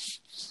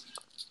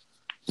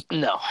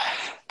 No,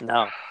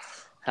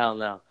 hell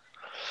no.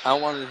 I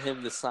wanted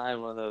him to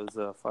sign one of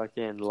those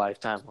fucking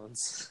lifetime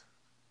ones.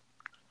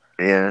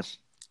 Yeah.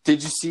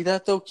 Did you see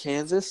that though,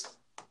 Kansas?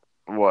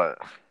 What?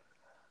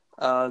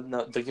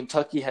 No, the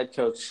Kentucky head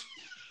coach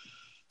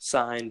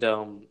signed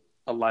a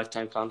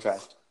lifetime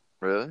contract.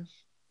 Really?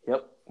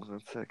 Yep.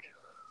 That's sick.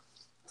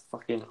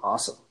 Fucking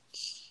awesome.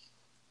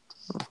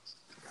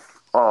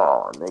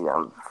 Oh, nigga,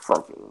 I'm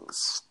fucking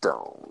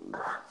stoned.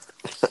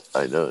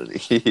 I know.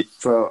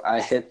 Bro, I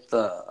hit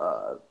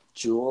the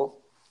Jewel.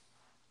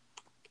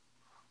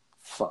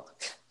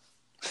 Fuck.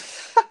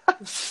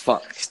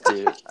 Fuck,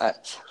 dude.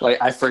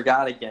 I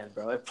forgot again,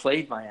 bro. It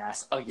played my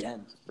ass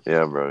again.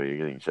 Yeah, bro, you're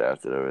getting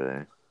shafted over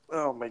there.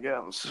 Oh my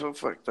god, I'm so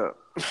fucked up.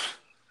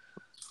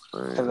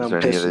 Right. And I'm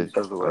pissing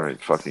by the way.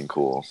 Alright, fucking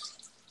cool.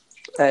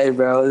 Hey,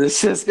 bro,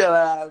 this is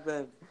gonna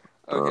happen.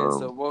 Okay,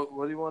 so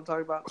what do you want to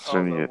talk about?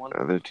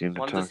 Other team to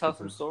want talk to tell about?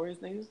 some stories,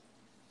 nigga?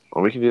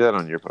 Well, we can do that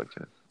on your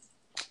podcast.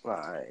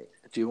 Alright.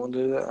 Do you want to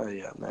do that? Oh,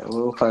 yeah, man.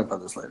 We'll talk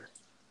about this later.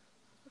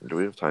 Do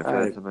we have time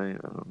for that tonight?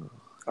 I don't know.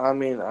 I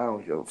mean, I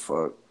don't give a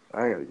fuck.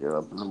 I gotta get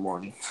up in the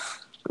morning.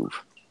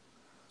 Oof.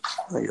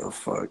 I don't give a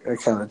fuck. I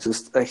kind of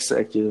just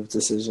executive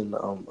decision.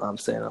 I'm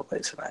staying up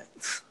late tonight.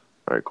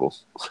 Alright, cool.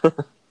 You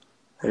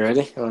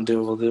ready? You want to do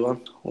it? We'll do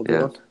one? We'll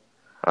do one?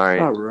 Alright.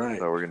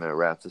 So we're going to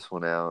wrap this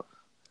one out.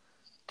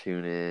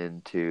 Tune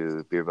in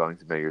to Beer Bongs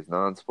and Beggars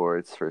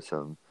Non-Sports for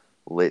some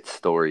lit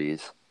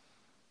stories.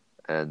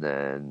 And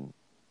then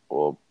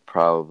we'll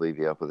probably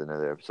be up with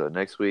another episode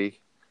next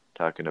week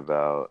talking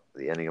about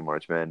the ending of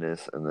March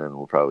Madness. And then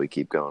we'll probably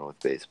keep going with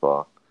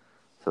baseball.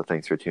 So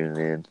thanks for tuning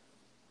in.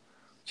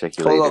 Check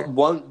you later.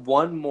 Hold on.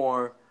 One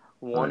more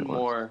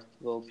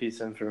little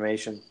piece of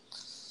information.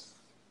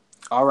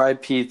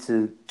 R.I.P.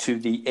 to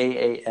the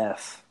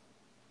AAF.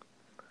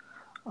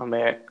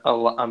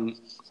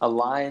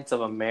 Alliance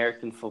of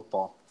American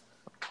Football.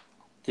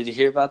 Did you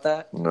hear about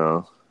that?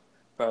 No.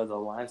 Bro, the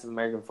Alliance of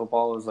American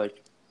Football was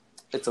like,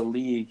 it's a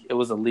league. It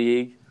was a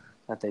league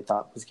that they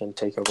thought was going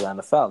to take over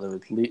the NFL.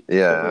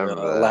 They were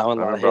allowing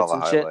a lot of hits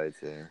and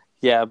shit.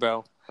 Yeah,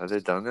 bro. Are they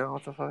done now?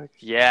 What the fuck?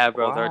 Yeah,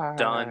 bro, they're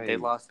done.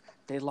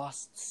 They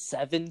lost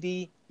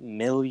 $70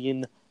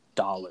 million.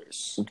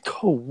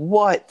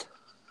 What?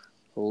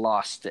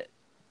 Lost it.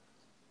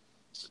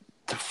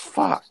 The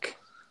fuck?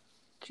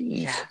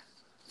 Jeez. Yeah.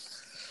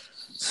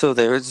 So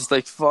they were just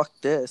like, fuck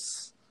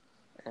this.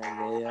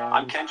 And they,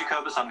 I'm Ken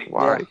Jacobus.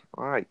 Why?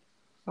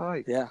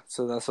 Yeah,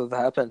 so that's what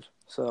happened.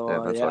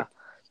 So, yeah.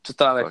 Just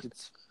thought I could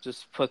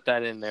just put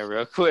that in there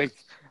real quick.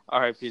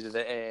 RIP to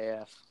the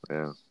AAF.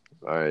 Yeah.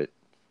 All right.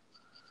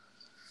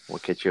 We'll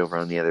catch you over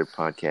on the other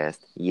podcast.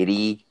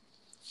 Yiddy.